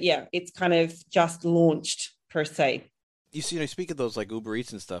 But yeah, it's kind of just launched per se. You see, speak of those like Uber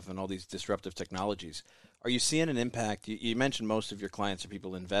Eats and stuff and all these disruptive technologies. Are you seeing an impact? You mentioned most of your clients are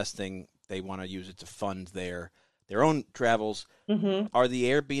people investing. They want to use it to fund their own travels. Are the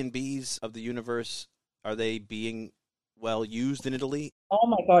Airbnbs of the universe, are they being well used in Italy? Oh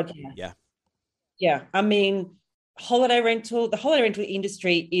my God, yeah. Yeah, I mean, the holiday rental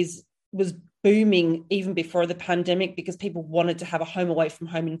industry was booming even before the pandemic because people wanted to have a home away from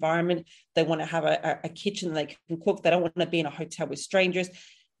home environment. They want to have a kitchen they can cook. They don't want to be in a hotel with strangers.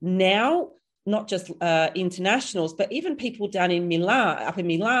 Now, not just internationals, but even people down in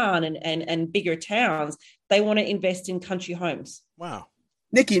Milan and bigger towns, they want to invest in country homes. Wow.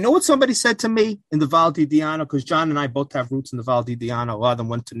 Nikki, you know what somebody said to me in the Val di Diano? Because John and I both have roots in the Val di Diano. A lot of them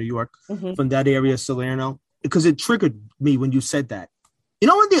went to New York from that area, Salerno. Because it triggered me when you said that. You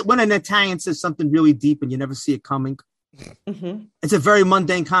know when an Italian says something really deep and you never see it coming? It's a very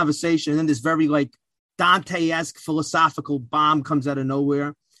mundane conversation. And then this very like Dante-esque philosophical bomb comes out of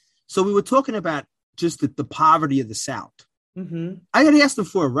nowhere. So we were talking about just the poverty of the South. I got to ask them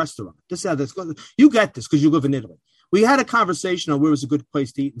for a restaurant. This is how this goes. You get this because you live in Italy. We had a conversation on where was a good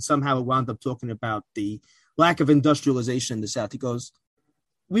place to eat, and somehow it wound up talking about the lack of industrialization in the South. He goes,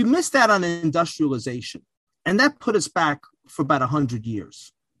 we missed out on industrialization, and that put us back for about 100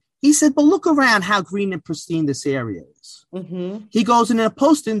 years. He said, but look around how green and pristine this area is. He goes, in a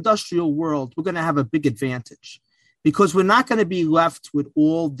post-industrial world, we're going to have a big advantage because we're not going to be left with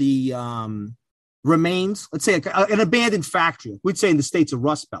all the remains. Let's say an abandoned factory. We'd say in the States, a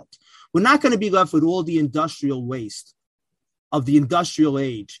Rust Belt. We're not going to be left with all the industrial waste of the industrial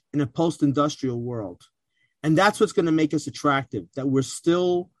age in a post-industrial world. And that's what's going to make us attractive, that we're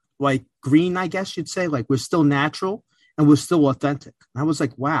still like green, I guess you'd say, like we're still natural and we're still authentic. And I was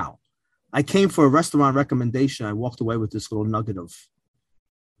like, wow. I came for a restaurant recommendation. I walked away with this little nugget of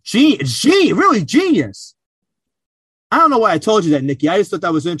really genius. I don't know why I told you that, Nikki. I just thought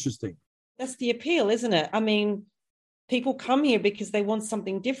that was interesting. That's the appeal, isn't it? I mean, people come here because they want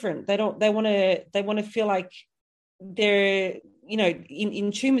something different. They want to feel like they're,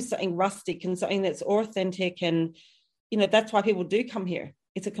 in tune with something rustic and something that's authentic. And, that's why people do come here.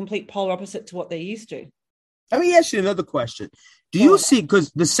 It's a complete polar opposite to what they're used to. Let me ask you another question. Do you see,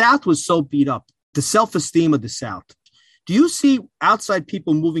 because the South was so beat up, the self-esteem of the South, do you see outside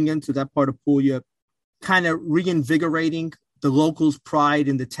people moving into that part of Puglia kind of reinvigorating the locals' pride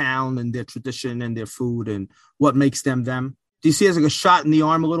in the town and their tradition and their food and what makes them them? Do you see it as like a shot in the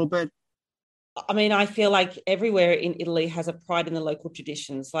arm a little bit? I mean, I feel like everywhere in Italy has a pride in the local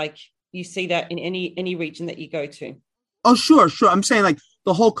traditions. Like you see that in any region that you go to. Oh, sure. I'm saying like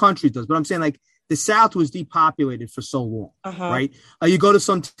the whole country does, but I'm saying like the South was depopulated for so long, right? You go to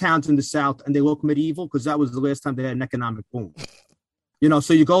some towns in the South and they look medieval because that was the last time they had an economic boom. You know,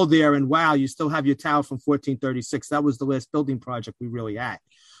 so you go there and wow, you still have your tower from 1436. That was the last building project we really had.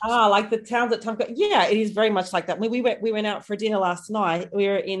 Like the towns that Tom got. Yeah, it is very much like that. When we went out for dinner last night. We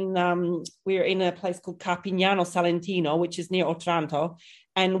were in a place called Carpignano Salentino, which is near Otranto,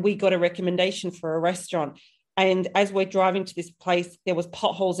 and we got a recommendation for a restaurant. And as we're driving to this place, there was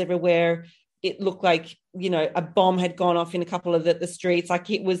potholes everywhere. It looked like, you know, a bomb had gone off in a couple of the streets. Like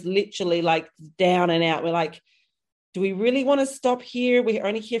it was literally like down and out. We're like, do we really want to stop here? We're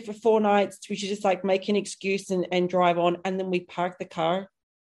only here for 4 nights. We should just like make an excuse and drive on. And then we parked the car.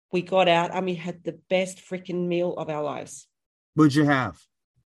 We got out and we had the best freaking meal of our lives. What'd you have?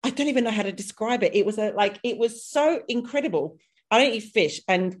 I don't even know how to describe it. It was so incredible. I don't eat fish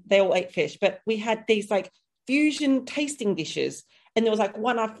and they all ate fish, but we had these like fusion tasting dishes and there was like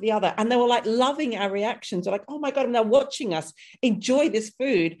one after the other and they were like loving our reactions. They're like, oh my God, and they're watching us enjoy this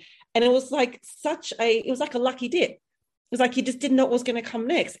food. And it was like it was like a lucky dip. It was like you just didn't know what was going to come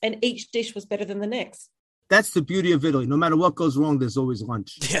next. And each dish was better than the next. That's the beauty of Italy. No matter what goes wrong, there's always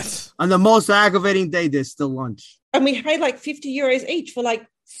lunch. Yes. On the most aggravating day, there's still lunch. And we paid like 50 euros each for like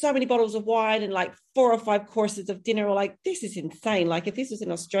so many bottles of wine and like 4 or 5 courses of dinner. We're like, this is insane. Like if this was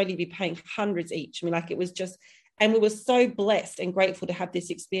in Australia, you'd be paying hundreds each. I mean, like it was just, and we were so blessed and grateful to have this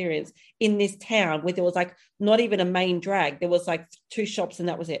experience in this town where there was like not even a main drag. There was like 2 shops and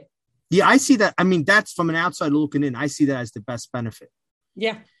that was it. Yeah, I see that. I mean, that's from an outsider looking in. I see that as the best benefit.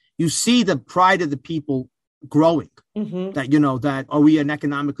 Yeah. You see the pride of the people growing. Mm-hmm. That, you know, that are we an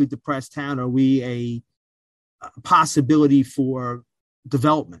economically depressed town? Are we a possibility for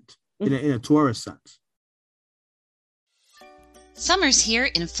development in a tourist sense? Summer's here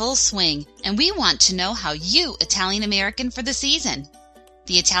in full swing, and we want to know how you Italian American for the season.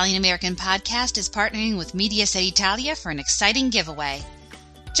 The Italian American podcast is partnering with Mediaset Italia for an exciting giveaway.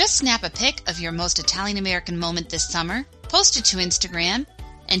 Just snap a pic of your most Italian American moment this summer, post it to Instagram,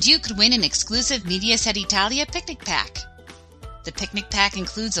 and you could win an exclusive Mediaset Italia picnic pack. The picnic pack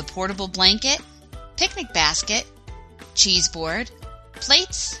includes a portable blanket, picnic basket, cheese board,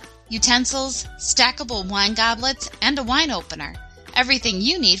 plates, utensils, stackable wine goblets, and a wine opener. Everything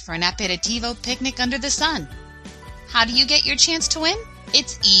you need for an aperitivo picnic under the sun. How do you get your chance to win?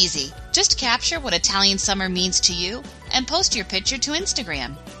 It's easy. Just capture what Italian summer means to you and post your picture to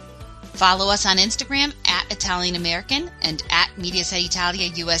Instagram. Follow us on Instagram at Italian American and at Mediaset Italia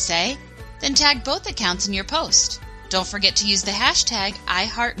USA, then tag both accounts in your post. Don't forget to use the hashtag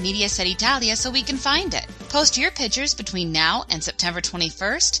 #IHeartMediasetItalia so we can find it. Post your pictures between now and September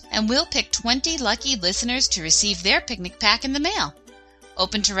 21st, and we'll pick 20 lucky listeners to receive their picnic pack in the mail.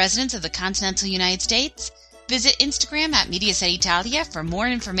 Open to residents of the continental United States. Visit Instagram at Mediaset Italia for more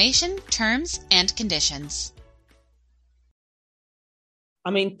information, terms, and conditions. I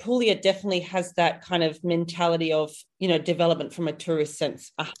mean, Puglia definitely has that kind of mentality of, you know, development from a tourist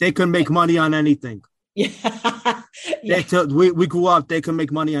sense. They can make money on anything. Yeah. We grew up, they can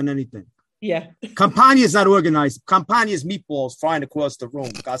make money on anything. Yeah. Campania is not organized. Campania is meatballs flying across the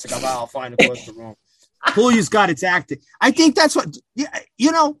room. Casa Cavallo flying across the room. Puglia's got its acting. I think that's what,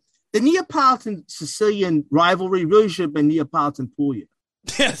 you know, the Neapolitan-Sicilian rivalry really should have been Neapolitan-Puglia.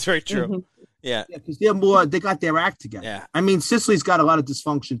 Yeah, that's very true. Mm-hmm. Yeah. Because they got their act together. Yeah. I mean, Sicily's got a lot of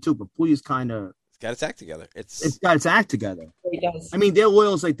dysfunction too, but Puglia's kind of... It's got its act together. It's got its act together. It does. I mean, their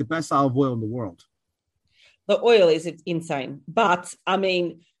oil is like the best olive oil in the world. The oil is insane. But, I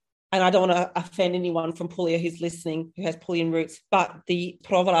mean, and I don't want to offend anyone from Puglia who's listening, who has Puglian roots, but the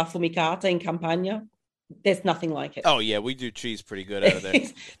provola affumicata in Campania, there's nothing like it. Oh, yeah, we do cheese pretty good out of there.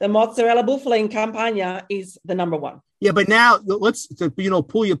 The mozzarella bufala in Campania is the number one. Yeah, but now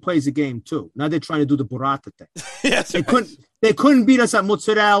Puglia plays a game too. Now they're trying to do the burrata thing. Yes, they couldn't beat us at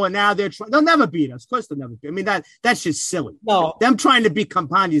mozzarella. Now they'll never beat us. Of course, they'll never beat. I mean that's just silly. No, them trying to beat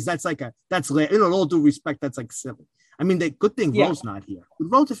Campanias. All due respect, that's like silly. I mean, the good thing Ro's not here.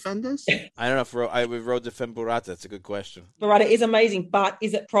 Would Ro defend this? I don't know if I would Ro defend burrata. That's a good question. Burrata is amazing, but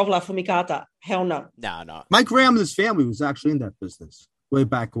is it provola affumicata? Hell no. No. My grandmother's family was actually in that business way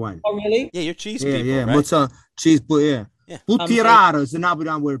back when. Oh, really? Yeah, you're cheese people, right? Mozzarella, cheese, yeah. Buttiraro is the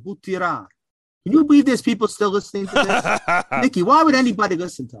Napoleon word. Buttiraro. Can you believe there's people still listening to this? Nikki, why would anybody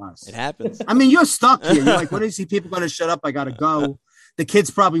listen to us? It happens. I mean, you're stuck here. You're like, when are these people going to shut up? I got to go. The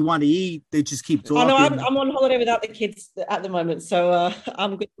kids probably want to eat. They just keep talking. Oh, no, I'm on holiday without the kids at the moment, so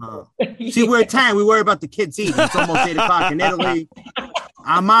I'm good. See, we're Italian. We worry about the kids eating. It's almost 8 o'clock in Italy.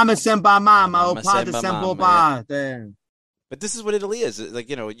 Mama sembra mama, o padre sembra padre. But this is what Italy is. Like,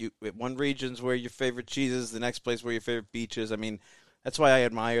 one region's where your favorite cheese is, the next place where your favorite beach is. I mean, that's why I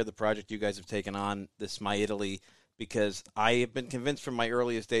admire the project you guys have taken on, this My Italy, because I have been convinced from my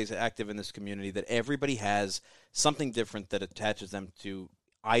earliest days active in this community that everybody has something different that attaches them to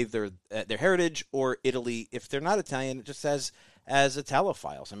either their heritage or Italy. If they're not Italian, it just says as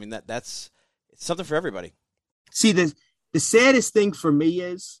Italophiles. I mean, that's it's something for everybody. See, the saddest thing for me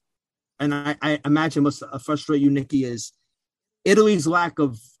is, and I imagine must frustrate you, Nikki, is Italy's lack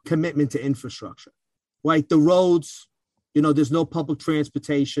of commitment to infrastructure. Like the roads, there's no public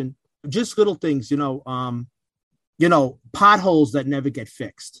transportation, just little things, potholes that never get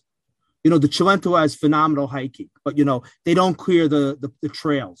fixed. The Cilento has phenomenal hiking, but, they don't clear the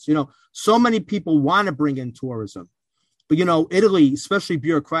trails. So many people want to bring in tourism. But, Italy, especially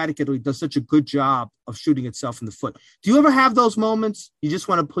bureaucratic Italy, does such a good job of shooting itself in the foot. Do you ever have those moments? You just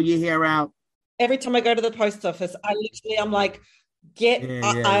want to pull your hair out? Every time I go to the post office, I'm like,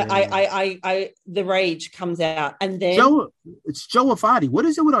 the rage comes out. And then it's Joe Avati. What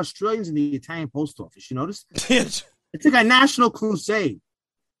is it with Australians in the Italian post office? You notice? It's like a national crusade.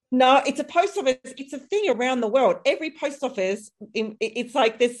 No, it's a post office. It's a thing around the world. Every post office, it's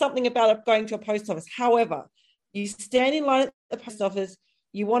like there's something about going to a post office. However, you stand in line at the post office,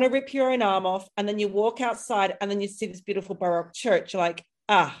 you want to rip your own arm off, and then you walk outside and then you see this beautiful Baroque church. You're like,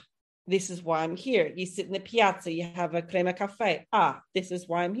 this is why I'm here. You sit in the piazza, you have a crema cafe. This is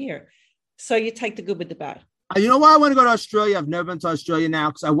why I'm here. So you take the good with the bad. You know why I want to go to Australia? I've never been to Australia now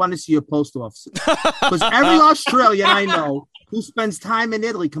because I want to see your post office. Because every Australian I know who spends time in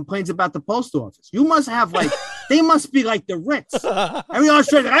Italy complains about the post office. You must have they must be like the Ritz. Every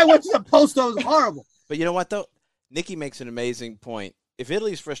Australian, I went to the post office, horrible. But you know what, though? Nikki makes an amazing point. If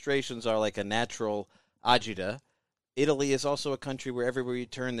Italy's frustrations are like a natural agita, Italy is also a country where everywhere you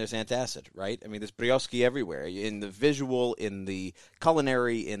turn, there's antacid, right? I mean, there's brioche everywhere, in the visual, in the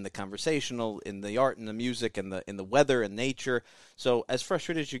culinary, in the conversational, in the art and the music, and in the weather and nature. So as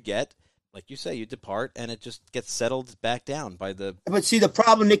frustrated as you get, like you say, you depart, and it just gets settled back down by the... But see, the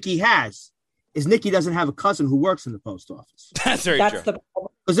problem Nikki has is Nikki doesn't have a cousin who works in the post office. That's very true.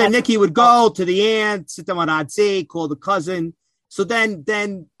 Because then Nikki would go to the aunt, sit down on Adze, call the cousin. So then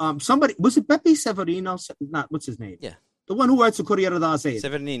somebody, was it Beppe Severino? Not, what's his name? Yeah. The one who writes the Corriere della Sera.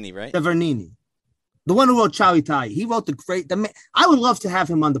 Severnini, right? Severnini. The one who wrote Ciao Italia. He wrote I would love to have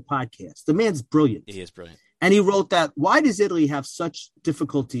him on the podcast. The man's brilliant. He is brilliant. And he wrote that, why does Italy have such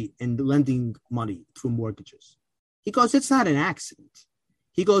difficulty in lending money through mortgages? He goes, it's not an accident.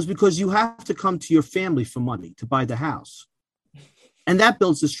 He goes, because you have to come to your family for money to buy the house. And that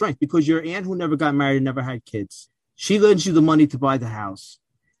builds the strength because your aunt who never got married and never had kids, she lends you the money to buy the house.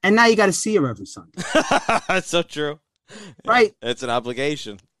 And now you got to see her every Sunday. That's so true. Right? It's an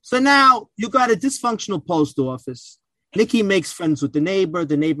obligation. So now you got a dysfunctional post office. Nikki makes friends with the neighbor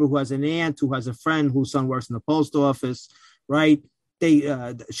who has an aunt, who has a friend whose son works in the post office, right?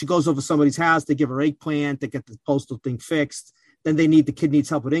 She goes over somebody's house. They give her eggplant. They get the postal thing fixed. Then the kid needs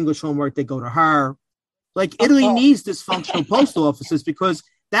help with English homework. They go to her. Like Italy needs dysfunctional post offices because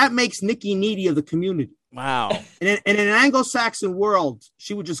that makes Nikki needy of the community. Wow. And in an Anglo-Saxon world,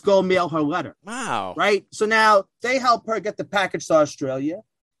 she would just go mail her letter. Wow. Right? So now they help her get the package to Australia.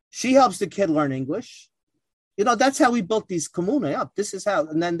 She helps the kid learn English. That's how we built these comune up. This is how,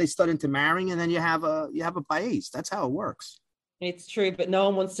 and then they start into marrying, and then you have a país. That's how it works. It's true, but no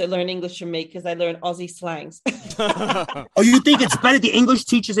one wants to learn English from me because I learn Aussie slangs. Oh, you think it's better? The English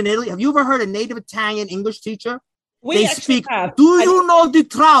teachers in Italy? Have you ever heard a native Italian English teacher? They speak, do you know the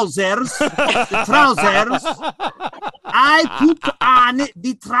trousers? The trousers. I put on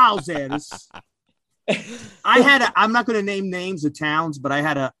the trousers. I'm not going to name names of towns, but I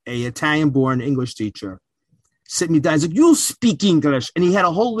had a Italian-born English teacher sit me down. He's like, you speak English. And he had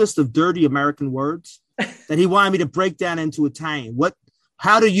a whole list of dirty American words that he wanted me to break down into Italian.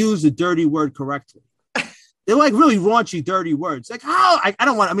 How to use a dirty word correctly. They're like really raunchy, dirty words. Like I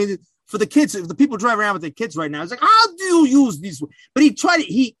don't want, for the kids, the people driving around with their kids right now, it's like, how do you use these words? But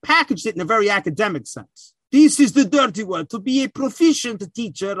he packaged it in a very academic sense. This is the dirty word. To be a proficient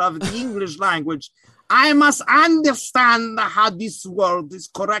teacher of the English language, I must understand how this word is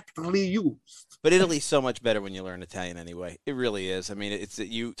correctly used. But Italy's so much better when you learn Italian anyway. It really is. I mean, it's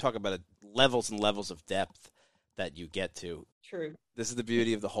you talk about levels and levels of depth that you get to. True. This is the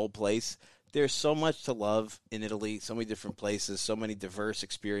beauty of the whole place. There's so much to love in Italy, so many different places, so many diverse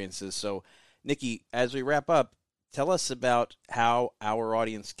experiences. So, Nikki, as we wrap up, tell us about how our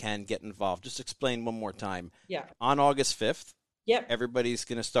audience can get involved. Just explain one more time. Yeah. On August 5th, yep, everybody's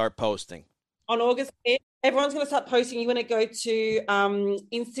going to start posting. On August 5th, everyone's going to start posting. You're going to go to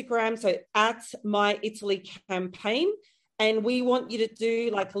Instagram, so at My Italy Campaign, And we want you to do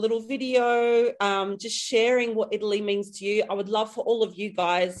like a little video, just sharing what Italy means to you. I would love for all of you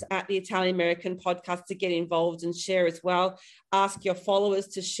guys at the Italian American podcast to get involved and share as well. Ask your followers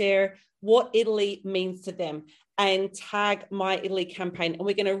to share what Italy means to them and tag My Italy campaign. And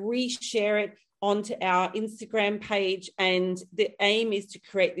we're going to reshare it onto our Instagram page. And the aim is to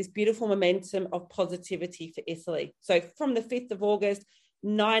create this beautiful momentum of positivity for Italy. So from the 5th of August,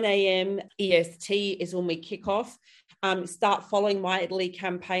 9 a.m. EST is when we kick off. Start following My Italy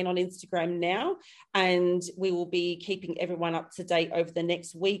campaign on Instagram now, and we will be keeping everyone up to date over the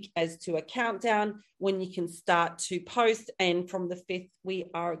next week as to a countdown when you can start to post. And from the 5th, we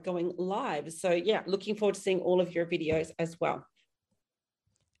are going live. So yeah, looking forward to seeing all of your videos as well.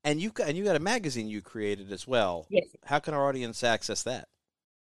 And you got a magazine you created as well. Yes. How can our audience access that?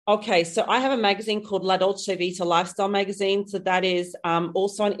 Okay, so I have a magazine called La Dolce Vita Lifestyle Magazine. So that is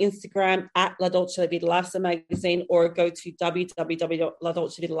also on Instagram at La Dolce Vita Lifestyle Magazine, or go to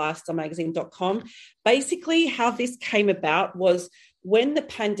www.ladolcevitalifestylemagazine.com. Basically, how this came about was when the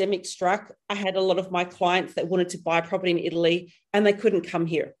pandemic struck, I had a lot of my clients that wanted to buy property in Italy and they couldn't come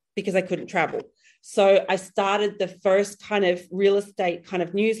here because they couldn't travel. So I started the first kind of real estate kind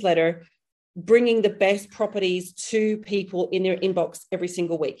of newsletter, bringing the best properties to people in their inbox every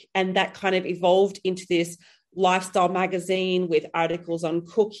single week. And that kind of evolved into this lifestyle magazine with articles on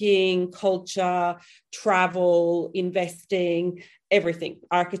cooking, culture, travel, investing, everything,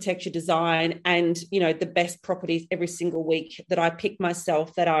 architecture, design, and, you know, the best properties every single week that I pick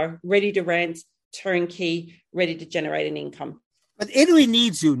myself that are ready to rent, turnkey, ready to generate an income. But Italy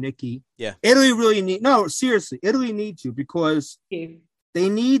needs you, Nikki. Yeah. Italy really seriously, Italy needs you because they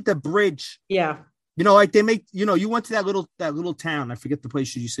need the bridge. Yeah. You know, like they make, you know, you went to that little town. I forget the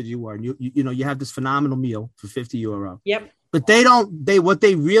place you said you were. And you know, you have this phenomenal meal for €50. Yep. But what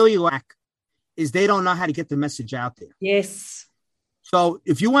they really lack is they don't know how to get the message out there. Yes. So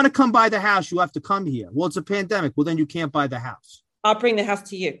if you want to come buy the house, you have to come here. Well, it's a pandemic. Well, then you can't buy the house. I'll bring the house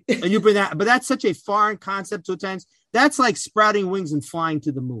to you. And you bring that. But that's such a foreign concept to times. That's like sprouting wings and flying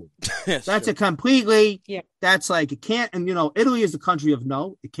to the moon. Yes, that's true. a completely, yeah. That's like, it can't, and you know, Italy is the country of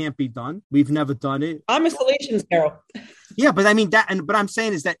no, it can't be done. We've never done it. I'm a solutions girl. Yeah, but I mean but I'm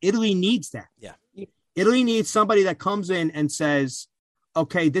saying is that Italy needs that. Yeah. Italy needs somebody that comes in and says,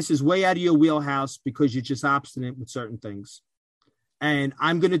 okay, this is way out of your wheelhouse because you're just obstinate with certain things. And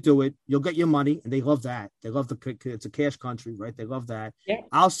I'm going to do it. You'll get your money. And they love that. They love it's a cash country, right? They love that. Yeah.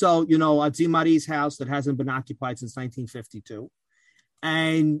 Also, you know, at Marie's house that hasn't been occupied since 1952.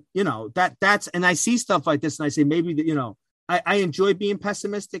 And, you know, that's, and I see stuff like this and I say, maybe that, you know, I enjoy being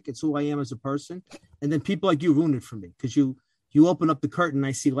pessimistic. It's who I am as a person. And then people like you ruin it for me because you open up the curtain and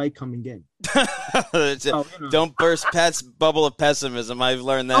I see light coming in. So, you know, don't burst Pat's bubble of pessimism. I've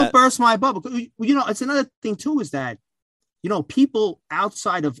learned that. Don't burst my bubble. You know, it's another thing too, is that, you know, people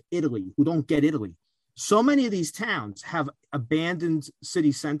outside of Italy who don't get Italy, so many of these towns have abandoned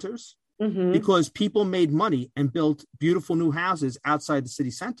city centers because people made money and built beautiful new houses outside the city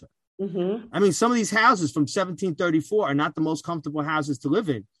center. I mean, some of these houses from 1734 are not the most comfortable houses to live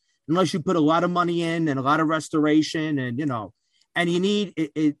in unless you put a lot of money in and a lot of restoration and, you know, and you need,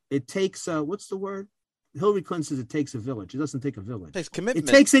 it takes, what's the word? Hillary Clinton says it takes a village. It doesn't take a village. It takes commitment.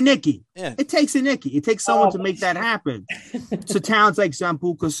 It takes a Nikki. Yeah. It takes a Nikki. It takes someone to make that happen. So towns like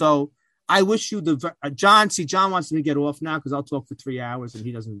Zambuca. So I wish you John wants me to get off now because I'll talk for 3 hours and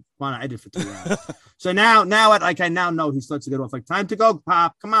he doesn't want to edit for 3 hours. So now I now know he starts to get off. Like, time to go,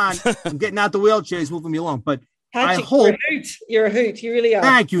 Pop. Come on. I'm getting out the wheelchair. He's moving me along. But I hope. You're a hoot. You really are.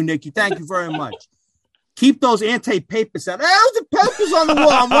 Thank you, Nikki. Thank you very much. Keep those anti-papers out. Oh, the papers on the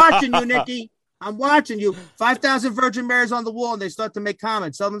wall. I'm watching you, Nikki. I'm watching you. 5,000 Virgin Marys on the wall, and they start to make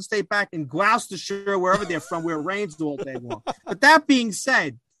comments. Tell them to stay back in Gloucestershire, wherever they're from, where it rains all day long. But that being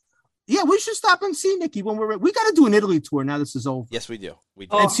said, yeah, we should stop and see Nikki when we got to do an Italy tour now this is over. Yes, we do. We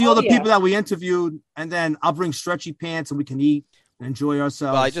do. And see all the people that we interviewed, and then I'll bring stretchy pants and we can eat and enjoy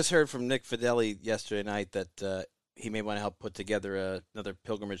ourselves. Well, I just heard from Nick Fideli yesterday night that he may want to help put together another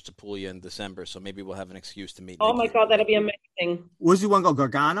pilgrimage to Puglia in December, so maybe we'll have an excuse to meet. Oh, Nikki. my God, that'd be amazing. Where's he want to go,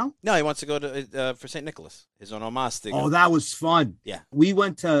 Gargano? No, he wants to go to for St. Nicholas, his own omastic. Oh, that was fun. Yeah. We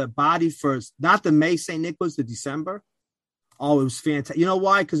went to Body first, not the May St. Nicholas, the December. Oh, it was fantastic. You know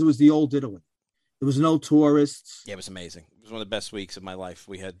why? Because it was the old Italy. There was no tourists. Yeah, it was amazing. It was one of the best weeks of my life.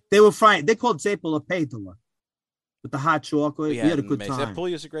 They were fine. They called Zeppo La Pedola. With the hot chocolate, we had a good time.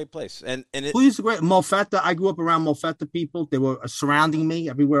 Puglia's a great place, and Puglia's a great. Molfetta. I grew up around Molfetta people. They were surrounding me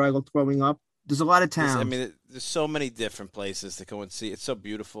everywhere I looked growing up. There's a lot of towns. I mean, there's so many different places to go and see. It's so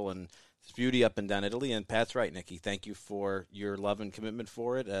beautiful, and there's beauty up and down Italy. And Pat's right, Nikki. Thank you for your love and commitment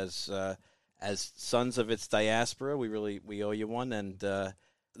for it, as as sons of its diaspora, we owe you one. And the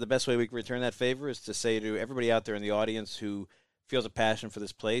best way we can return that favor is to say to everybody out there in the audience who feels a passion for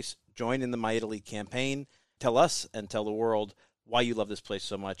this place, join in the My Italy campaign. Tell us and tell the world why you love this place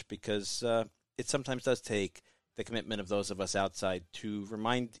so much, because it sometimes does take the commitment of those of us outside to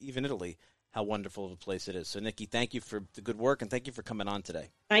remind even Italy how wonderful of a place it is. So, Nikki, thank you for the good work, and thank you for coming on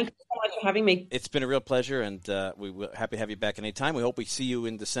today. Thank you so much for having me. It's been a real pleasure, and we're happy to have you back anytime. We hope we see you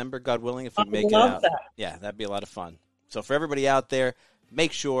in December, God willing, if we make it out. That. Yeah, that'd be a lot of fun. So for everybody out there,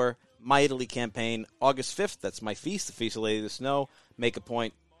 make sure My Italy campaign, August 5th, that's my feast, the Feast of Lady of the Snow. Make a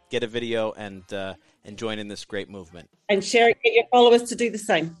point, get a video, and join in this great movement. And share it, get your followers to do the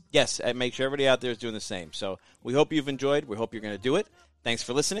same. Yes, and make sure everybody out there is doing the same. So we hope you've enjoyed. We hope you're going to do it. Thanks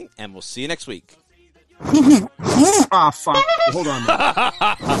for listening, and we'll see you next week. Ah, fuck. Hold on.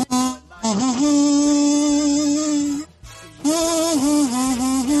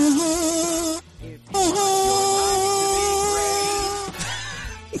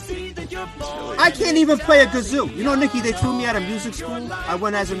 I can't even play a kazoo. You know, Nikki, they threw me out of music school. I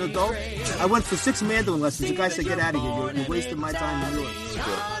went as an adult. I went for 6 mandolin lessons. The guy said, get out of here. You're wasting my time and yours.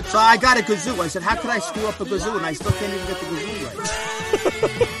 So I got a kazoo. I said, how could I screw up a kazoo? And I still can't even get the kazoo right.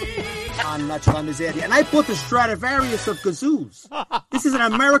 And I bought the Stradivarius of kazoos. This is an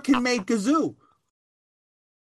American-made kazoo.